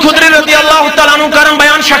سعید خدری رضی اللہ تعالیٰ عنہ کرن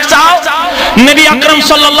بیان شخص آو نبی اکرم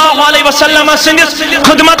صلی اللہ علیہ وسلم سندس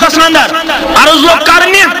خدمت اسندر عرض لوگ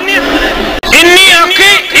کرنی انی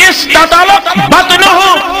اقی استطلق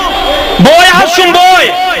بطنہو بوئے حسن بوئے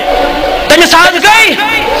تمہیں ساتھ گئی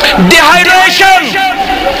ڈیہائیڈریشن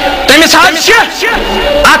تمہیں ساتھ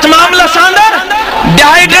ات معاملہ ساندر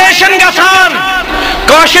ڈیہائیڈریشن گسان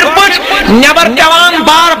کاشر پٹ نیبر پیوان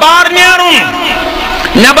بار بار نیرون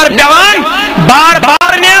نیبر پیوان بار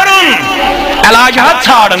بار نیرون علاج حد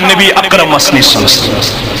ژھانڈن نبی اکرم صلی اللہ علیہ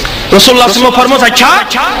وسلم رسول اللہ صلی اللہ علیہ وسلم فرموس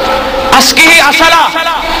اچھا اسکی اصلا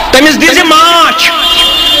تمس دیزی ماچ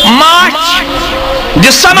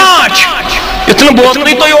دسا ماچ اتنا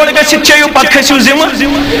بوزنی تو یوڑ گئی ست چاہیو پت کھسیو زمہ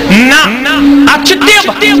نا اچھ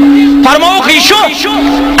تیب فرموک ایشو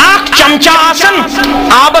آک چمچا آسن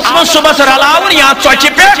آبس من صبح سر علاون یا چوچی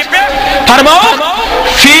پہ فرموک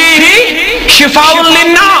فیہی شفاء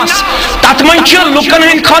للناس تاتمن چھ لکن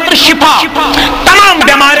ہن خاطر شفا تمام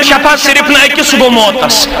بیمار شفا صرف نہ کہ صبح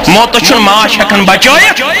موت چھن ماش ہکن بچائے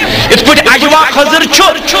ات پٹ اجوا خضر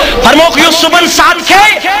چھ فرموک یو صبح ساتھ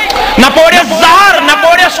کھے نہ پوڑے زہر نہ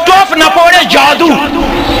پوڑے سٹوف نہ پوڑے جادو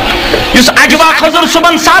یس اجوا خضر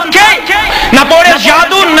صبح ساتھ کھے نہ پوڑے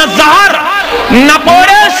جادو نہ زہر نہ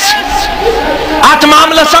پوڑے ات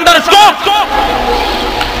معاملہ سندر سٹوف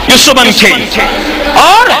یس صبح کھے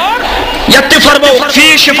اور یتی فرمو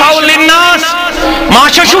فی شفاء للناس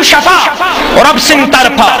ماششو شفا رب سن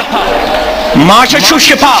طرفا ماششو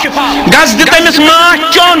شفا گز دتمس ماش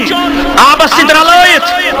چون آبس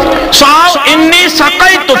رلائت ساو انی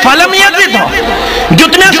سقیت فلم یزد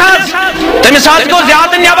جتنے ساز تمس آج کو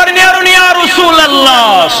زیادہ نیبر نیرون یا رسول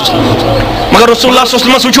اللہ مگر رسول اللہ صلی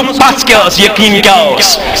اللہ علیہ وسلم پاس کیا اس یقین کیا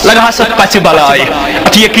اس لگا ست پاس بلائی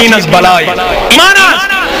ات یقین اس بلائی ایمان آز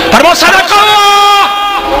فرمو صدق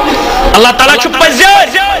اللہ تعالیٰ چھپ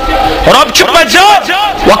پزیر رب چھپ پزیر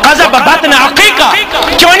وقذب بطن عقیقہ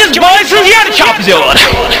چونیس بائسن زیر چھاپ زیر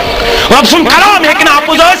رب سن کلام ہے کہ نا آپ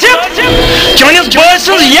ازاسب چونیس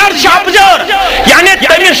بائسن زیر چھاپ زیر یعنی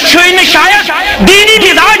تمیس چھوئن شاید دینی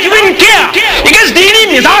مزاج ون کیا اگز دینی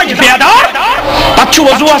مزاج بیدار پچھو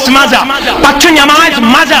وضوع اس مزہ پچھو نماز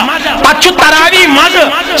مزہ پچھو تراوی مزہ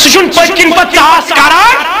سشن پچھن پت تاس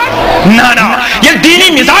کرار نا یہ دینی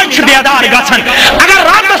مزاج بیدار گسن اگر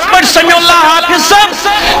رات اس پر سمی اللہ حافظ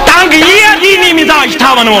صاحب تانگ یہ دینی مزاج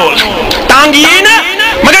تھاون وول تانگ یہ نا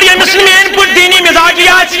مگر یہ مسلمین پر دینی مزاج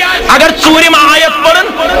یہ اگر چوری میں آیت پڑھن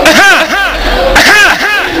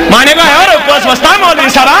مانے گا ہے اور پاس وستا مولوی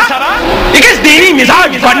صاحب لیکن دینی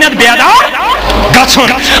مزاج گھڑنیت بیدار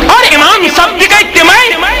گسن اور امام سب بھی گئی تمہیں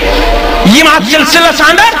یہ مات سلسلہ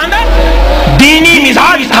ساندر دینی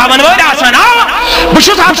مزاج تھاون وول آسانا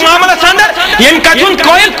بشوز آپ معاملہ ساندر یم کچون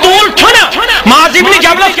کوئل طول چھنا معاذ ابن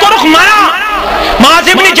جبل کرخ منا معاذ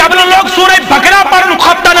ابن جبل لوگ سورہ بقرہ پڑھن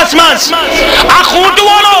خبتن اسماز اخوٹو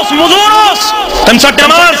والوس مزوروس تم سا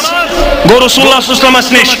نماز گو رسول اللہ صلی اللہ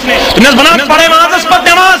علیہ وسلم تم اس بنا پڑھے معاذ اس پر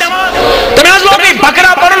نماز تم اس لوگ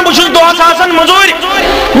بقرہ پڑھن بشوز دعا ساسن مزوری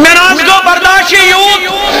مناز گو برداشی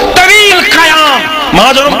یود طویل قیام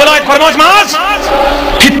معاذ رب اللہ فرموش معاذ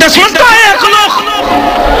فتنس مدتا ہے اخلوخ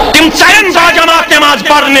تم چین با جماعت نماز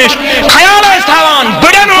پڑھنش خیال ہے استھاوان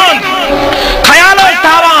بڑن ہون خیال ہے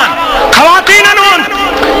استھاوان خواتین ہون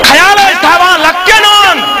خیال ہے استھاوان لکن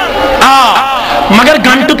ہون مگر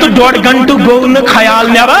گھنٹو تو ڈوڑ گھنٹو گون خیال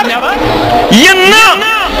نیبر یہ نا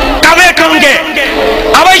کبے کنگے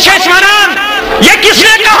اوے شیش منان یہ کس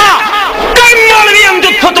نے کہا کئی مولوی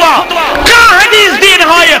امجد فتوہ کہا حدیث دین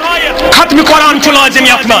آیت ختم قرآن چو لازم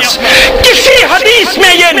یفنس کسی حدیث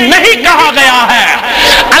میں یہ نہیں کہا گیا ہے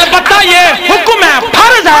البتہ یہ حکم ہے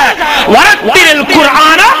فرض ہے ورتل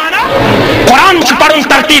القرآن قرآن چو پڑھن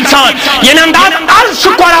ترتیل سان یہ انداز عرض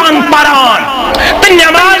قرآن پڑھان تو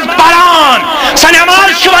نماز پڑھان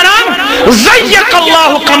سنماز شوران زیق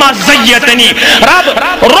اللہ کما زیتنی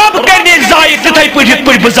رب کرنے زائد تتھائی پڑھت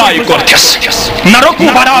پڑھ بزائی کرتس نہ رکو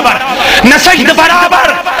برابر نہ سجد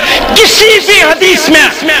برابر کسی بھی حدیث میں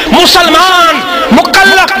مسلمان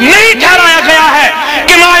مکلف نہیں ٹھہرایا گیا ہے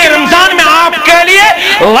کہ ماہ رمضان میں آپ کے لیے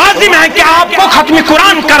لازم ہے کہ آپ کو ختم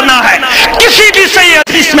قرآن کرنا ہے کسی بھی صحیح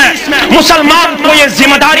حدیث میں مسلمان کو یہ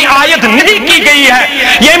ذمہ داری عائد نہیں کی گئی ہے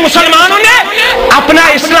یہ مسلمانوں نے اپنا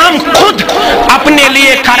اسلام خود اپنے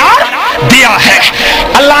لیے قرار دیا ہے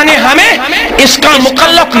اللہ نے ہمیں اس کا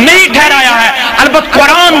مکلف نہیں ٹھہرایا ہے. البتہ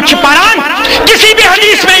قرآن کی پران کسی بھی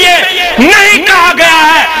حدیث میں یہ نہیں کہا گیا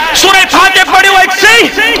ہے سورہ فاتح پڑھو ایک صحیح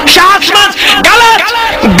شاہد مز غلط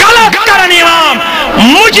کرن امام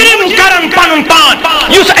مجرم کرن پنن پان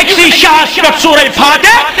یس اکسی شاہد پر سورہ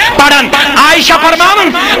فاتح پڑھن. عائشہ فرماون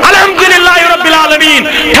الحمدللہ رب العالمین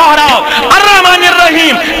ٹھہراؤ, الرحمن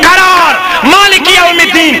الرحیم قرار, مالک یوم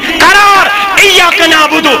الدین قرار, ایاک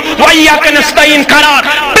نعبد و ایاک نستعین قرار.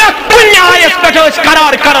 کن آیت پر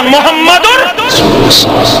قرار کرن محمد.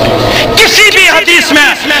 کسی بھی حدیث میں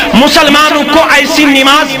مسلمانوں کو ایسی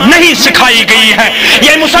نماز نہیں سکھائی گئی ہے.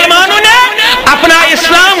 یہ مسلمانوں نے اپنا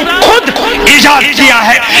اسلام خود ایجاد کیا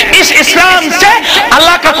ہے. اس اسلام سے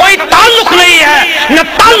اللہ کا کوئی تعلق نہیں ہے, نہ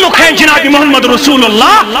تعلق ہے جناب محمد رسول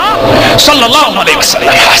اللہ صلی اللہ علیہ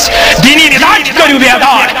وسلم. دینی مزاج کرو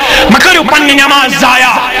بیدار, مکرو پنی نماز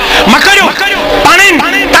ضائع, مکرو پنن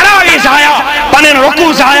تراویح ضائع, پنن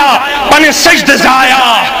رکوع ضائع, پنن سجد ضائع.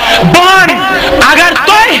 بان اگر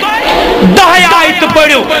تو 10 آیت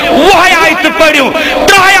پڑھو, 20 آیت پڑھو,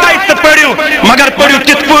 30 آیت پڑھو, مگر پڑھو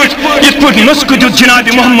تت پٹ نسخ دیت جناب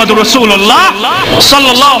محمد رسول اللہ صلی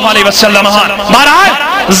اللہ علیہ وسلم. بہرحال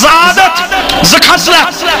زادت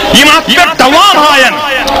زخصلت یم ات پہ دوام آین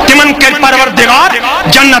تمن کر پروردگار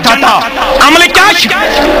جنت عطا. عمل کیا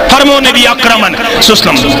فرمو نبی اکرمن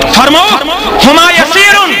سسلم فرمو ہما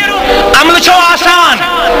یسیرن عمل چھو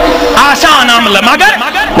آسان عمل, مگر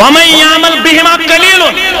ومن یعمل بہما قلیل,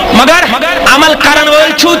 مگر عمل کرن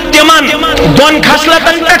ول چھو تمن دون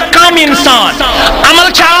خصلتن پہ کم انسان. عمل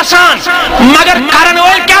چھ آسان مگر کرن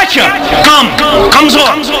ول کیا چھ کم,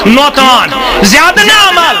 کمزور, نوتوان, زیادہ نہ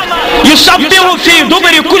عمل. یسبح فی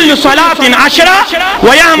دبر کل صلاۃ 10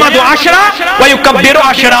 ویحمد 10 ویکبر 10.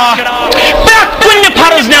 پرت کن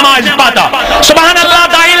فرض نماز پتہ سبحان اللہ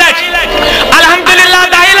 2 لٹ, الحمدللہ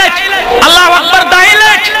 2 لٹ, اللہ اکبر 2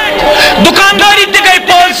 لٹ. دکانداری تہ گئی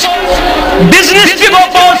پوز, بزنس تہ گو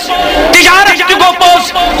پوز, تجارت تہ گو پوز,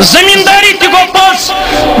 زمینداری تہ گو پوز,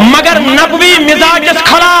 مگر نبوی مزاجس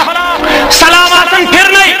خلاف سلام آسن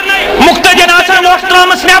پھرنے, مقتدین آسن وقت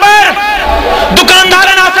ترامس نیبر,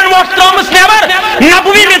 دکاندارن آسن وقت ترامس نیبر,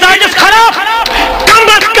 نبوی مزاجس خلاف کم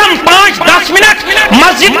از کم 5-10 منٹ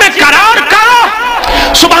مسجد میں قرار کرو.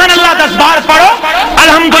 سبحان اللہ 10 بار پڑھو,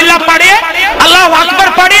 الحمدللہ پڑھیے, اللہ اکبر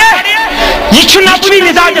پڑھیے. یہ چھو نبوی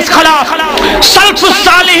مزاجس خلاف, سلف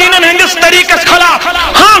الصالحین ہندس طریقس خلاف.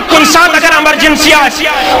 ہاں کن ساتھ اگر ایمرجنسی آسی,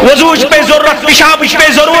 وضوج پہ ضرورت, پیشابش پہ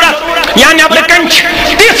ضرورت, یا نیبر کنچ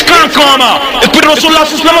تیس کان کاما, پھر رسول اللہ صلی اللہ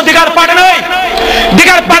علیہ وسلم دیگر پڑھنے,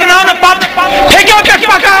 دیگر پڑھنا پت پھیکیو کٹ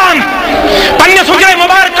پکان پنیس حجر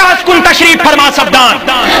مبارکاس کن تشریف فرما سبدان.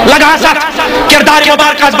 لگا ست کردار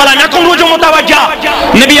مبارکاس بلا نکن رجو متوجہ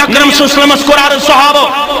نبی اکرم صلی اللہ علیہ وسلم قرار صحابہ.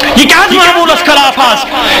 یہ کیا معمول اس خلاف آس,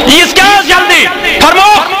 یہ اس کیا جلدی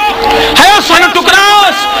فرمو ہے سن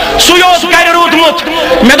ٹکراس سویوس کر رود مت.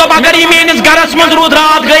 میں تو اگر یہ میانس گرس مز رود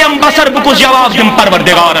رات گیم بسر بکس جواب دم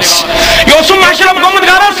پروردگارس. یہ سم مشرب گمت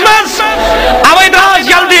گرس مز اوے دراز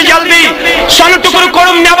جلدی جلدی سن ٹکر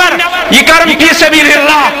کوڑم نیبر, یہ کرم فی سبیل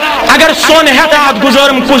اللہ. اگر سون ہدایت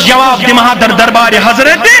گزارم کس جواب دمہا در دربار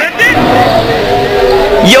حضرت.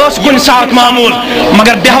 یہ اس کن ساتھ معمول,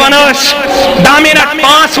 مگر بہون اس 10 منٹ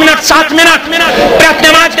 5 منٹ 7 منٹ پرت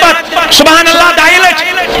نماز پر سبحان اللہ 2 لٹ,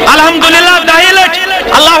 الحمدللہ 2 لٹ,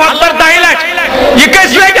 اللہ اکبر 2 لٹ. یہ کس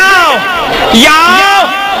لے جاؤ یا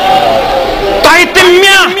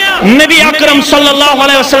نبی اکرم صلی اللہ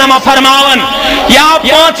علیہ وسلم فرماون یا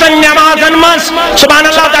 5 نمازن مز سبحان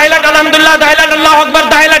اللہ 2 لٹ, الحمدللہ 2 لٹ, اللہ اکبر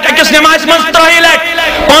 2 لٹ. اکس نماز مز 3 لٹ,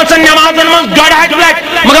 5 نمازن مز 2.5 لٹ,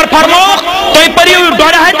 مگر فرمو تو پریو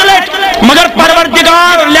 2.5 لٹ, مگر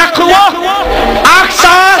پروردگار لکھو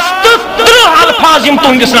 130 الفاظ یم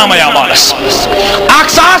تہندس نامہ اعمالس,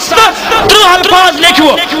 130 الفاظ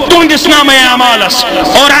لکھو تہندس نامہ اعمالس.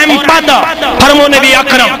 اور ہم پتہ فرمو نبی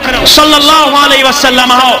اکرم صلی اللہ علیہ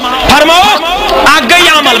وسلم فرمو اگ گئی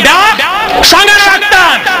عمل بیاکھ شنگن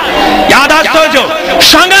وقتن, یاد آسو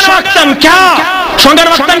شنگن وقتن کیا, شنگن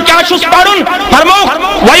وقتن کیا چھس پڑھن فرمو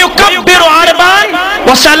وَيُكَبِّرُ 4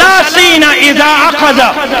 و30 اذا اخذ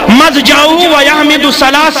مضجعه ويحمد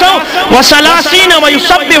 33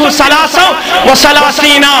 ويسبح 33.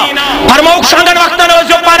 فرمو شنگن وقتن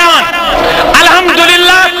روزو پران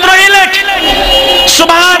الحمدللہ 3 لٹ,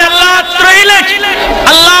 سبحان اللہ 3 لٹ,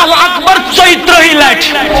 اللہ اکبر 34 لٹ.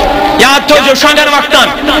 یاد تو جو شنگن وقتن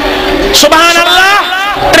سبحان اللہ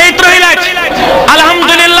 33 لٹ,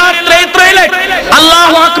 الحمدللہ 33 لٹ,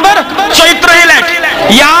 اللہ اکبر 34 لٹ.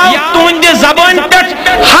 یا تہندِ زبان پہ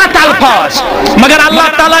ہتھ الفاظ مگر اللہ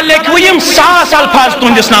تعالیٰ لیکھو یم 100 الفاظ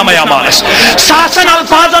تہندس نامہ اعمالس 100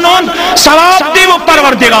 الفاظن ہند ثواب دیو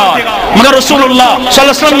پروردگار مگر رسول اللہ صلی اللہ علیہ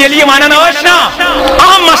وسلم یلی ونان ٲسۍ نا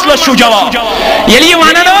اہم مسئلہ چھُ جواب یلی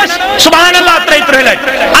ونان ٲسۍ سبحان اللہ 33 لٹ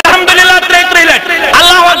الحمدللہ 33 لٹ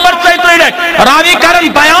اللہ اکبر 33 لٹ راوی کرن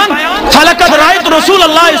بیان فلقد رأيت رسول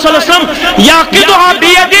اللہ صلی اللہ علیہ وسلم یعقدها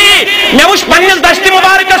بیدی مے وچھ پننس دست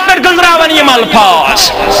مبارکس پہ گنزراون یم الفاظ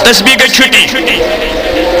تسبیح گئی چھٹی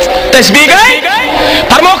تسبیح گئی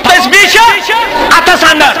فرموک تسبیح چھ اتس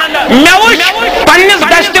اندر مے وچھ پننس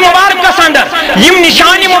دست مبارکس اندر یم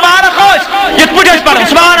نشانی مبارک اس یت پٹھ اس پڑھن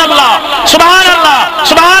سبحان اللہ سبحان اللہ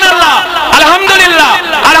سبحان اللہ الحمدللہ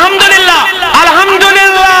الحمدللہ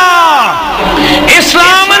الحمدللہ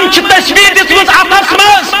اسلامن چھ تسبیح دتمت اتس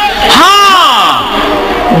مز ہاں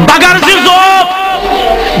بغیر ذوق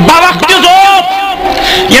بوقت ذوق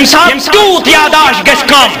یم سات تیوت یاداش گژھِ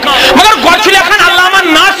کم مگر گۄڈٕ چھُ لیکھان علامہ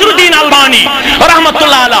ناصر الدین البانی رحمت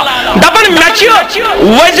اللہ علیہ دپان مےٚ چھِ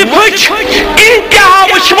وظیفٕچ انتہا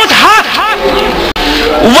وٕچھمٕژ ہتھ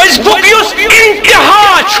وظیفُک یُس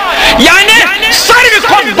انتہا چھُ یعنی ساروی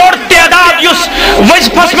کھۄتہٕ بوٚڑ تعداد یُس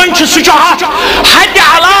وظیفس منٛز چھُ سُہ چھُ ہتھ حدِ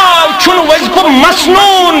علاوٕ چھُنہٕ وظیفہٕ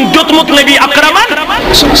مسنون دیُتمُت نبی اکرمن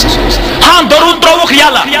ہاں درود ترووُکھ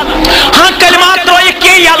یلہٕ ہاں کلمات ترٲیِکھ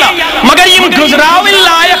کینٛہہ یلہٕ مگر یم گزراوٕنۍ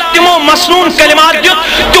لایق تمو مسنون کلمات دیُت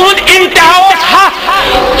تہنٛد انتہا اوس ہتھ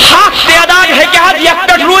تعداد ہیٚکہِ حظ یتھ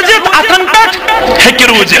پٮ۪ٹھ روٗزِتھ اتھن پٮ۪ٹھ ہیٚکہِ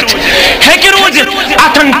روٗزِتھ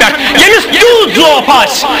اتھن پٮ۪ٹھ ییٚمِس تیوٗت ذوف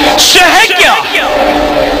آسہِ سُہ ہیٚکہِ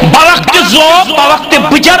بوقتِ ذوف بوقتِ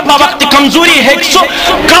بجر بوقتِ کمزوری ہیٚکہِ سُہ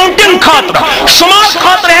کاؤنٹنگ خٲطرٕ شمار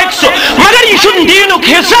خٲطرٕ ہیٚکہِ سُہ مگر یہ چھُنہٕ دیٖنُک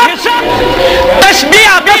حصہٕ تسبیح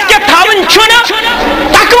اتس کیٛاہ تھاوٕنۍ چھُنہٕ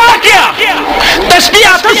تقوا کیٛاہ تسبیح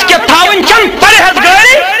اتس کیٛاہ تھاوٕنۍ چھنہٕ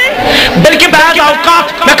پرہیزگٲری بلکہ بعض اوقات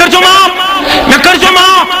مے کٔرزیٚو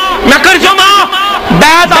معاف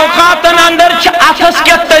بعض اوقاتن اندر چھ اتس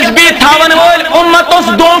کیٛاہ تسبیح تھاون وٲلۍ اُمتس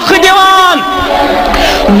دھوکہٕ دِوان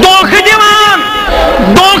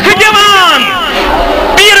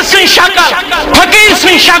پیر سٕنٛز شکل فقیٖر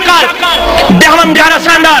سٕنٛز شکل بیہوان گرس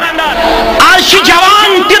اندر آز چھ جوان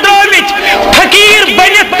تہِ درٛٲمٕتۍ فقیٖر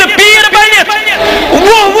بٔنِتھ تہٕ پیٖر بٔنِتھ 20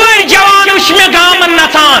 وُہٕرۍ جوان وٕچھ مےٚ گامن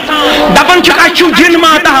نژان دپان چھُکھ اسہِ چھُ جِن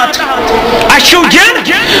ماتحت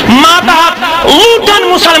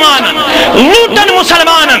لوٗٹن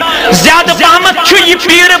مسلمانن زیادٕ پہمت چھُ یہِ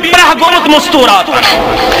پیٖر پرٛہ گوٚمُت مستوٗرات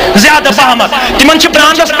زیادٕ پہمت تِمن چھِ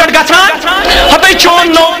برانڈس پٮ۪ٹھ گژھان ہتٕے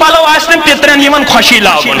چون نوٚو پلو آسہِ نہٕ پِترن یِمن خۄشی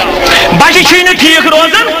لاگُن بچہِ چھُے نہٕ ٹھیٖک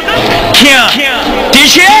روزان کینٛہہ تی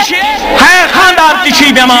چھِ ہے خاندار تہِ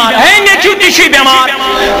چھُے بٮ۪مار ہے نیٚچوٗ تہِ چھُے بٮ۪مار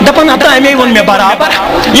دپان ہتا امی ووٚن مےٚ برابر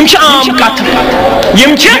یم چھِ عام کتھٕ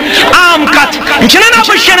یم چھِنہ نا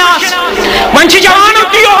بہٕ شناس وۄنۍ چھِ جوانو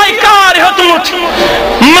تہِ یِہوے کار ہیوٚتمُت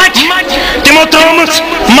مچ تمو ترٲومٕژ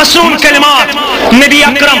مسنون کلمات نبی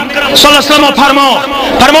اکرم صلی اللہ علیہ وسلم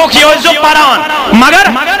فرموک یہ ٲسۍزیو پران مگر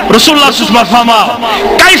رسول اللہ صلی اللہ علیہ وسلم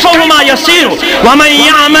فرماو کیفہما یسیر ومن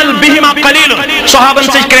یعمل بہما قلیل صحابن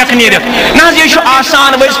سۭتۍ کرٛٮ۪کھ نیٖرِتھ نہ حظ یہ چھُ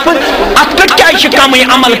آسان وظیفہٕ اتھ پٮ۪ٹھ کیٛازِ چھِ کمٕے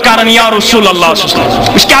عمل کران یا رسول اللہ صلی اللہ علیہ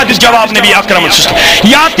وسلم أسۍ کیٛاہ دِژ جواب نبی اکرم صلی اللہ علیہ وسلم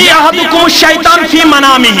یاتی احدکم الشیطان فی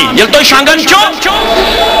منامہ ییٚلہِ تُہۍ شۄنٛگان چھُو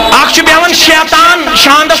اکھ چھُ بیہوان شیطان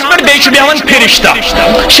شاندس پٮ۪ٹھ بیٚیہِ چھُ بیہوان فرشتہ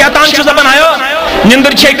شیطان چھُ دپان ہیو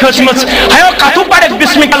نندر چھے کھٔژمٕژ ہیو کتھوٗ پرکھ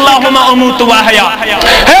بسمک اللہم اموت واحیا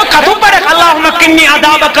ہیو کتھوٗ پرکھ اللہم قنی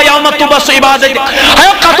عذابک یوم تبعث عبادتک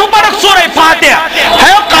ہیو کتھوٗ پرکھ سورہ فاتحہ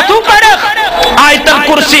ہیو کتھوٗ پرکھ آیت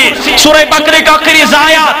الکرسی سورہ بقرہ کا آخری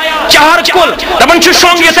آیات چہر کل دپان چھُ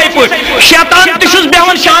شۄنٛگ یِتھے پٲٹھۍ شیطان تہِ چھُس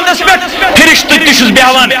بیہوان شاندس پٮ۪ٹھ فرشتہٕ تہِ چھُس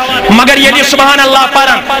بیہوان مگر ییٚلہِ سبحان اللہ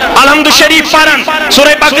پران الحمد شریف پران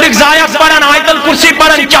سورہ بقرہ آیات پران آیت الکرسی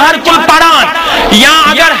پران چہر کل پران یا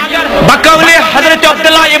اگر بقولِ حضرت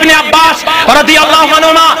عبداللہ ابن عباس رضی اللہ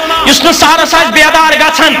عنہما یُس نہٕ سہرس آسہِ بیدار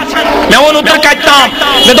گژھان مےٚ ووٚن اوترٕ کتہِ تام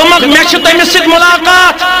مےٚ دوٚپمکھ مےٚ چھُ تٔمِس سۭتۍ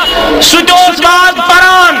مُلاقات سُہ تہِ اوس واز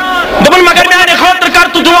پران دوٚپُن مگر میانہِ خٲطرٕ کر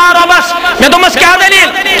ژٕ دُعا رۄبس مےٚ دوٚپمس کیٛاہ دٔلیٖل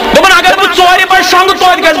دوٚپُن اگر بہٕ 4 بجہِ شۄنٛگہٕ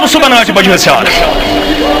توتہِ گژھٕ بہٕ صُبحن 8 بجہِ حِساب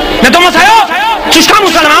مےٚ دوٚپمس ہیو ژٕ چھُکھا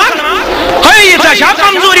مُسلمان ہے ییٖژاہ چھا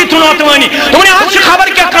کمزوری تُنوتوٲنی دوٚپُن آز چھِ خبر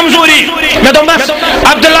کیٛاہ کمزوری مےٚ دوٚپمس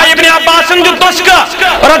عبداللہ ابن عباسن دیُت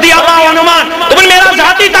نُسخہٕ رضی اللہ عنہما دوٚپُن میرا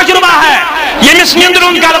ذاتی تجربہ ہے ییٚمِس نِندر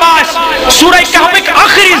ہُنٛد غلبہ آسہِ سورہ کہفٕکۍ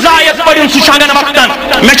ٲخری آیت پٔرِن سُہ شۄنٛگن وقتن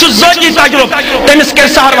مےٚ چھُ ذٲتی تجربہٕ تٔمِس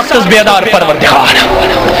کٔرۍ سحر وقتس بیدار پروردگار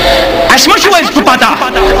اسہِ ما چھُ وظیفہٕ پتہ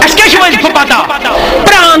اسہِ کیٛاہ چھُ وظیفہٕ پتہ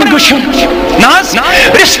پران گٔژھِن نہ حظ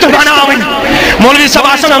رِستہٕ بناوٕنۍ مولوی صاحب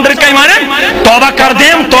آسان اندر کہیں مانے توبہ کر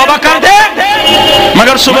دیں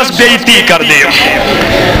مگر صبح بے تی کر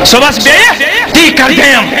دیں صبح بے تی کر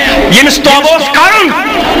دیں یمس توبہ کرن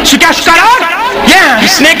سکیش کران یہ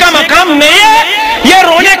ہنسنے کا مقام نہیں ہے یہ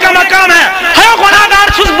رونے کا مقام ہے ہاں گناہگار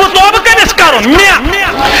چھس بو توبہ کمس کرن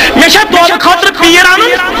میں شاہ توبہ خاطر پیر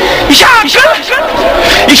آنن یہ شاہ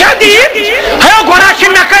عقل یہ شاہ دین ہاں گناہ چھ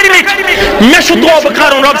میں کرمت میں شو توبہ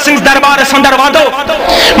کرن رب سنگھ دربار سندر وادو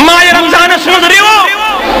ماہ رمضان سمجھ ریو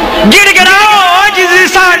گر گراو عاجزی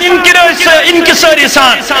سان انکساری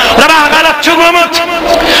سان ربا غلط چھگومت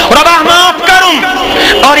ربا معاف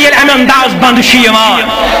کرن اور یہ امی انداز بندشی ایمان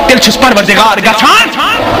دل چھس پروردگار گچھان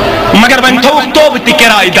مگر ون تھوک توبہ تی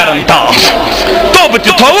کرائی درن تا توبہ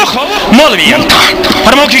تی تھوک مولوین تا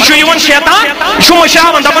فرموکی شو یون شیطان شو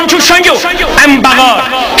مشاون دپن چھو شنگیو ام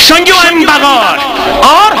بغار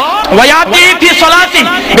اور ویاتی فی صلاتی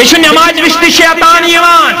بیشو نماز وشتی شیطان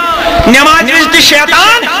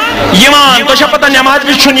یوان تو پتہ نماز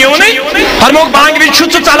وز یونی فرموک بانگ وز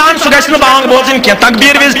چھ ژلان سہ گژھِ نہٕ بانگ بوزن کی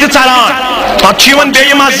تکبیر وز تہ ژلان پتہ چھ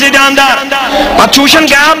بیٚیہِ مسجد اندر پتہ چھ وٕچھان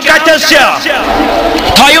گیپ کتس چھ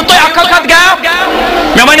تھٲیِو تُہۍ اکھ اکھ گیپ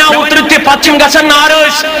مےٚ وَنیٛاو اوترٕ تہِ پتہٕ چھِم گژھان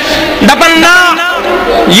ناراض دپان نہ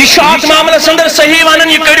یہ چھُ اتھ معاملس اندر صحیح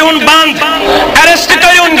ونان یہ کٔرِہُن بند ایرسٹ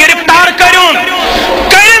کٔرِہُن گرفتار کٔرِہُن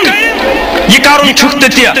یہ کرن چھُکھ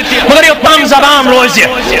تہِ مگر یوٚتام زبان روزِ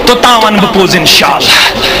توٚتام ون بہٕ پوٚز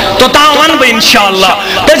انشاءاللہ توٚتام ون بہٕ انشاءاللہ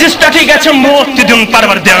پٔزِس پٮ۪ٹھٕے گژھِ موت تہِ دیُن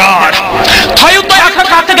پروردگار تھٲیِو تُہۍ اکھ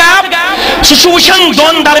اکھ ہتھ گیپ سُہ چھُ وٕچھان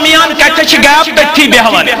دۄن درمیان کتٮ۪تھ چھِ گیپ تٔتھی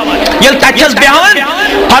بیٚہوان ییٚلہِ تتٮ۪س بیٚہوان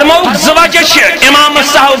فرمووُکھ زٕ وجہ چھِ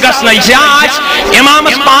امامس سہو گژھنٕچ یا آسہِ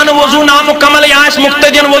امامس پانہٕ وضوٗ نامُکمل یا آسہِ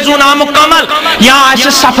مُقتدین وضوٗ نامُکمل یا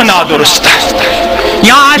آسہِ صفہٕ نادُرست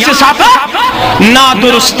یا آسہِ صفہٕ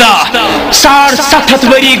نادُرست 750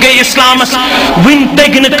 ؤری گئی اسلامس ون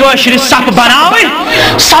تگہ نہٕ کٲشرِ صفہٕ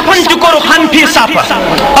بناوٕنۍ صفن تہِ کوٚرُکھ حنفی صفہٕ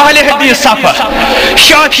اہل حدیث صفہٕ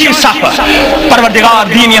شافعی صفہٕ پروردگار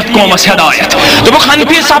دین یتھ قومس ہدایت دوٚپُکھ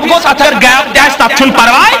حنفی صفہٕ گوٚژھ اتھ اگر گیپ تہِ آسہِ تتھ چھُنہٕ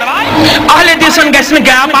پرواے اہل حدیثن گژھِ نہٕ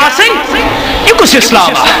گیپ آسٕنۍ یہ کُس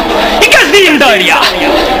اسلامہ یہ کس دیندٲریا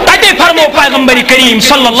تتے فرمو پیغمبر کریم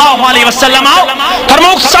صلی اللہ علیہ وسلم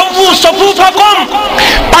فرموکھ سووا صفوفکم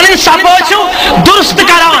پنٕنۍ صفہٕ ٲسِو درست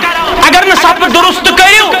کران اگر نہ صفہٕ درست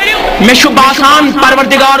کٔرِو مےٚ چھُ باسان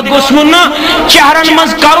پروردگار گوٚژھوُ نہٕ چہرن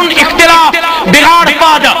منٛز کرُن اختلاف بگاڑ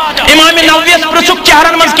پادٕ امام نوویَس پرٛژھُکھ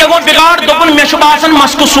چہرن منٛز کیٛاہ گوٚو بگاڑ دوٚپُن مےٚ چھُ باسان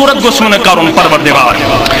مسکہٕ صوٗرت گوٚژھوُ نہٕ کرُن پروردگار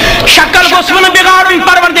شکل گوٚژھوُ نہٕ بگاڑُن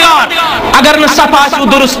پروردگار اگر نہ صفہٕ آسِوٕ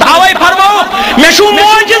درست اوے فرمووُکھ مےٚ چھُ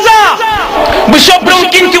معجزہ بہٕ چھُسو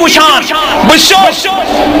برٛونٛہہ کِنۍ تہِ وٕچھان بہٕ چھُسو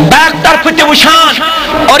بیک طرفہٕ تہِ وٕچھان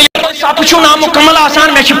اور صفہٕ چھُ نامُکمل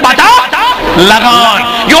آسان مےٚ چھِ پتہ لگان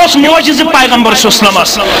یہ اوس معجزہ پیغمبر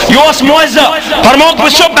وسلمس یہ اوس معجزہ فرموک بہٕ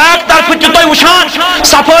چھُسو بیک طرفہٕ تہِ تُہۍ وٕچھان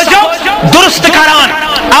صفہٕ ٲسۍزیو درست کران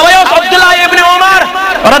اوے اوس عبداللہ ابن عمر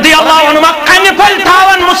رضی اللہ عنہما کنہِ پھٔلۍ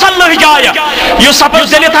تھاوان مُصلح جایہِ یُس صفہٕ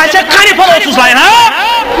ژٔلِتھ آسہِ ہے کنہِ پھٔلۍ اوسُس لاین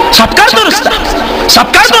صفہٕ کر درست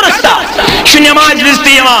صفہٕ کر درست یہ چھُ نماز وِزِ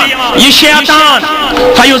تہِ یِوان یہ شیطان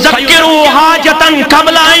فیُذکِرُ حاجتن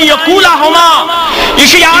قبل ان یقولہما یہ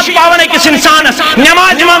چھُ یاد پاوان أکِس انسانس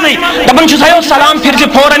نمازِ منٛزٕے دپان چھُس ہیو سلام پھِرزِ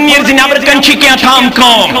فوراً نیرزِ نیبرٕ کَنۍ چھِ کینٛہہ تام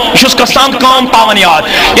کٲم یہ چھُس کسان کٲم پاوان یاد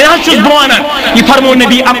یہِ نہ حظ چھُس بہٕ ونان یہ فرمو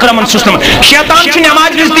نبی اکرمن صلی شیطان چھُ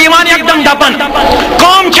نماز وِزِ تہِ یِوان یکدم دپان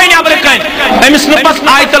کٲم چھےٚ نیبرٕ کَنۍ أمِس نہٕ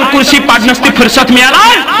پتہٕ آیت الکُرسی پرنس تہِ فرصت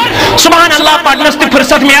میلان سبحان اللہ پرنس تہِ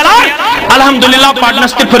فرصت میلان الحمدللہ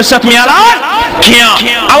پرنس تہِ فرصت میلان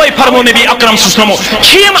کینٛہہ اوے فرمو نبی اکرم صلی اللہ علیہ وسلم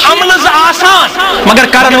چھِ یِم عملہٕ زٕ آسان مگر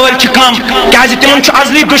کرن وٲلۍ چھِ کم کیازِ تِمن چھُ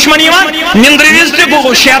ازلی دشمن یِوان نندرِ وِزِ تہِ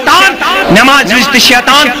گوٚو شیطان نماز وِزِ تہِ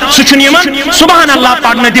شیطان سُہ چھُنہٕ یِمن سبحان اللہ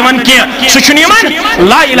پرنہٕ دِوان کینٛہہ سُہ چھُنہٕ یِمن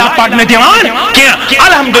لا الہ پرنہٕ دِوان کینٛہہ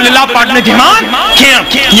الحمدللہ پرنہٕ دِوان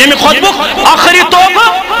کینٛہہ ییٚمہِ خۄطبُک ٲخری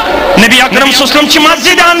توفہٕ نبی اکرم صلی اللہ علیہ وسلم چھِ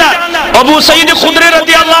مسجد اندر ابو سعید خدری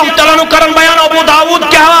رضی اللہ تعالیٰ عنہ کرن بیان ابو داود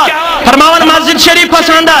کے حوالہ فرماون مسجد شریفس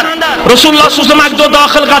اندر رسول اللہ صلی اللہ علیہ وسلم اکہِ دۄہ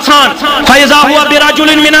داخل گژھان فاذا هو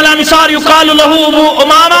برجل من الانصار يقال له ابو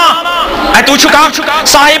امامہ اتہِ وٕچھُکھ اکھ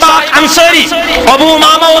صاحبہ اکھ انصاری ابو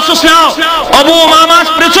امامہ اوسُس ناو ابو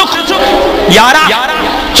امامہس پرٛژھُکھ یارا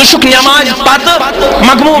ژٕ چھُکھ نماز پتہٕ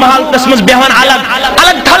مغموم حالتس منٛز بیہوان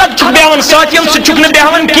الگ تھلگ چھُکھ بیہوان ساتھین سۭتۍ چھُکھ نہٕ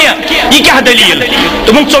بیہوان کینٛہہ یہِ کیٛاہ دلیٖل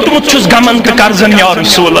دوٚپُن ژوٚٹمُت چھُس غمن تہٕ قرضن یا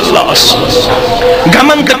رسول اللہ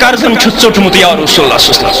غمن تہٕ قرضن چھُس ژوٚٹمُت یا رسول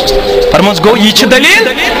اللہ فرمٲژ گوٚو یہِ چھِ دلیٖل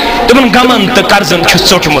دوٚپُن غمن تہٕ قرضن چھُس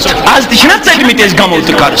ژوٚٹمُت آز تہِ چھِنہ ژٔٹمٕتۍ أسۍ غمو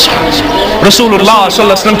تہٕ قرض رسول اللہ صلی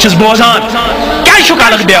اللہ علیہ وسلم چھُس بوزان کیٛازِ چھک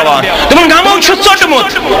الگ دیوان دپن غمو چھ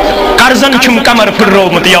ژوٹمت قرضن چھم کمر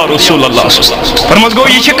پھرومت یا رسول اللہ صلی اللہ علیہ وسلم فرموس گو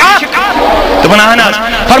یہ چھ کتھ دپن اہن حظ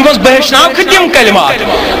فرموس بہ ہیچھناو تم کلمات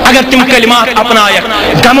اگر تم کلمات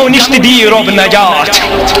اپنایک غمو نش دی رب نجات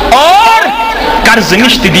اور قرض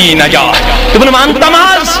نش دی نجات دپن ون تم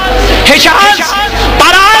حظ ہیچ حظ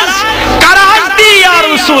پراز کراز دی یا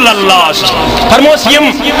رسول اللہ فرموس یم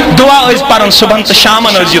دعا اس پرن صبح تو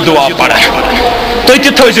شامن اس یہ دعا پڑھن تو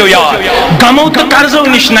تھوزو یاد غمو تو قرضو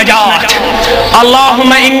نش نجات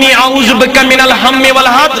اللہم انی اعوذ بک من الہم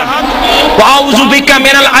والحزن واعوذ بک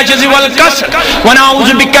من العجز والکسل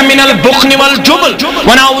ونعوذ بک من البخل والجبل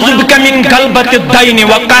ونعوذ بک من غلبۃ الدین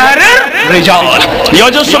وقہر الرجال یہ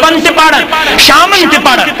جو صبح تے پڑھن شامن تے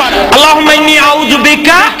پڑھن اللہم انی اعوذ بک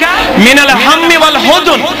من الہم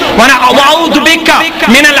والحزن ونعوذ بک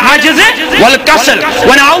من العجز والکسل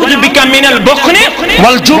ونعوذ بک من البخل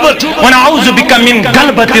والجبل ونعوذ بک من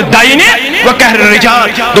غلبۃ الدین وقہر الرجال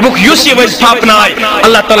دبک یس یہ وظیفہ اپنائے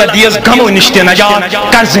اللہ تعالیٰ دیس غمو نش تہ نجات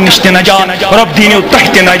قرض نش تہ نجات رب دین تہ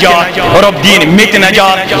تہ نجات رب دین مت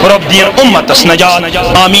نجات رب دین امتس نجات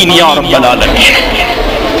آمین یا رب العالمین.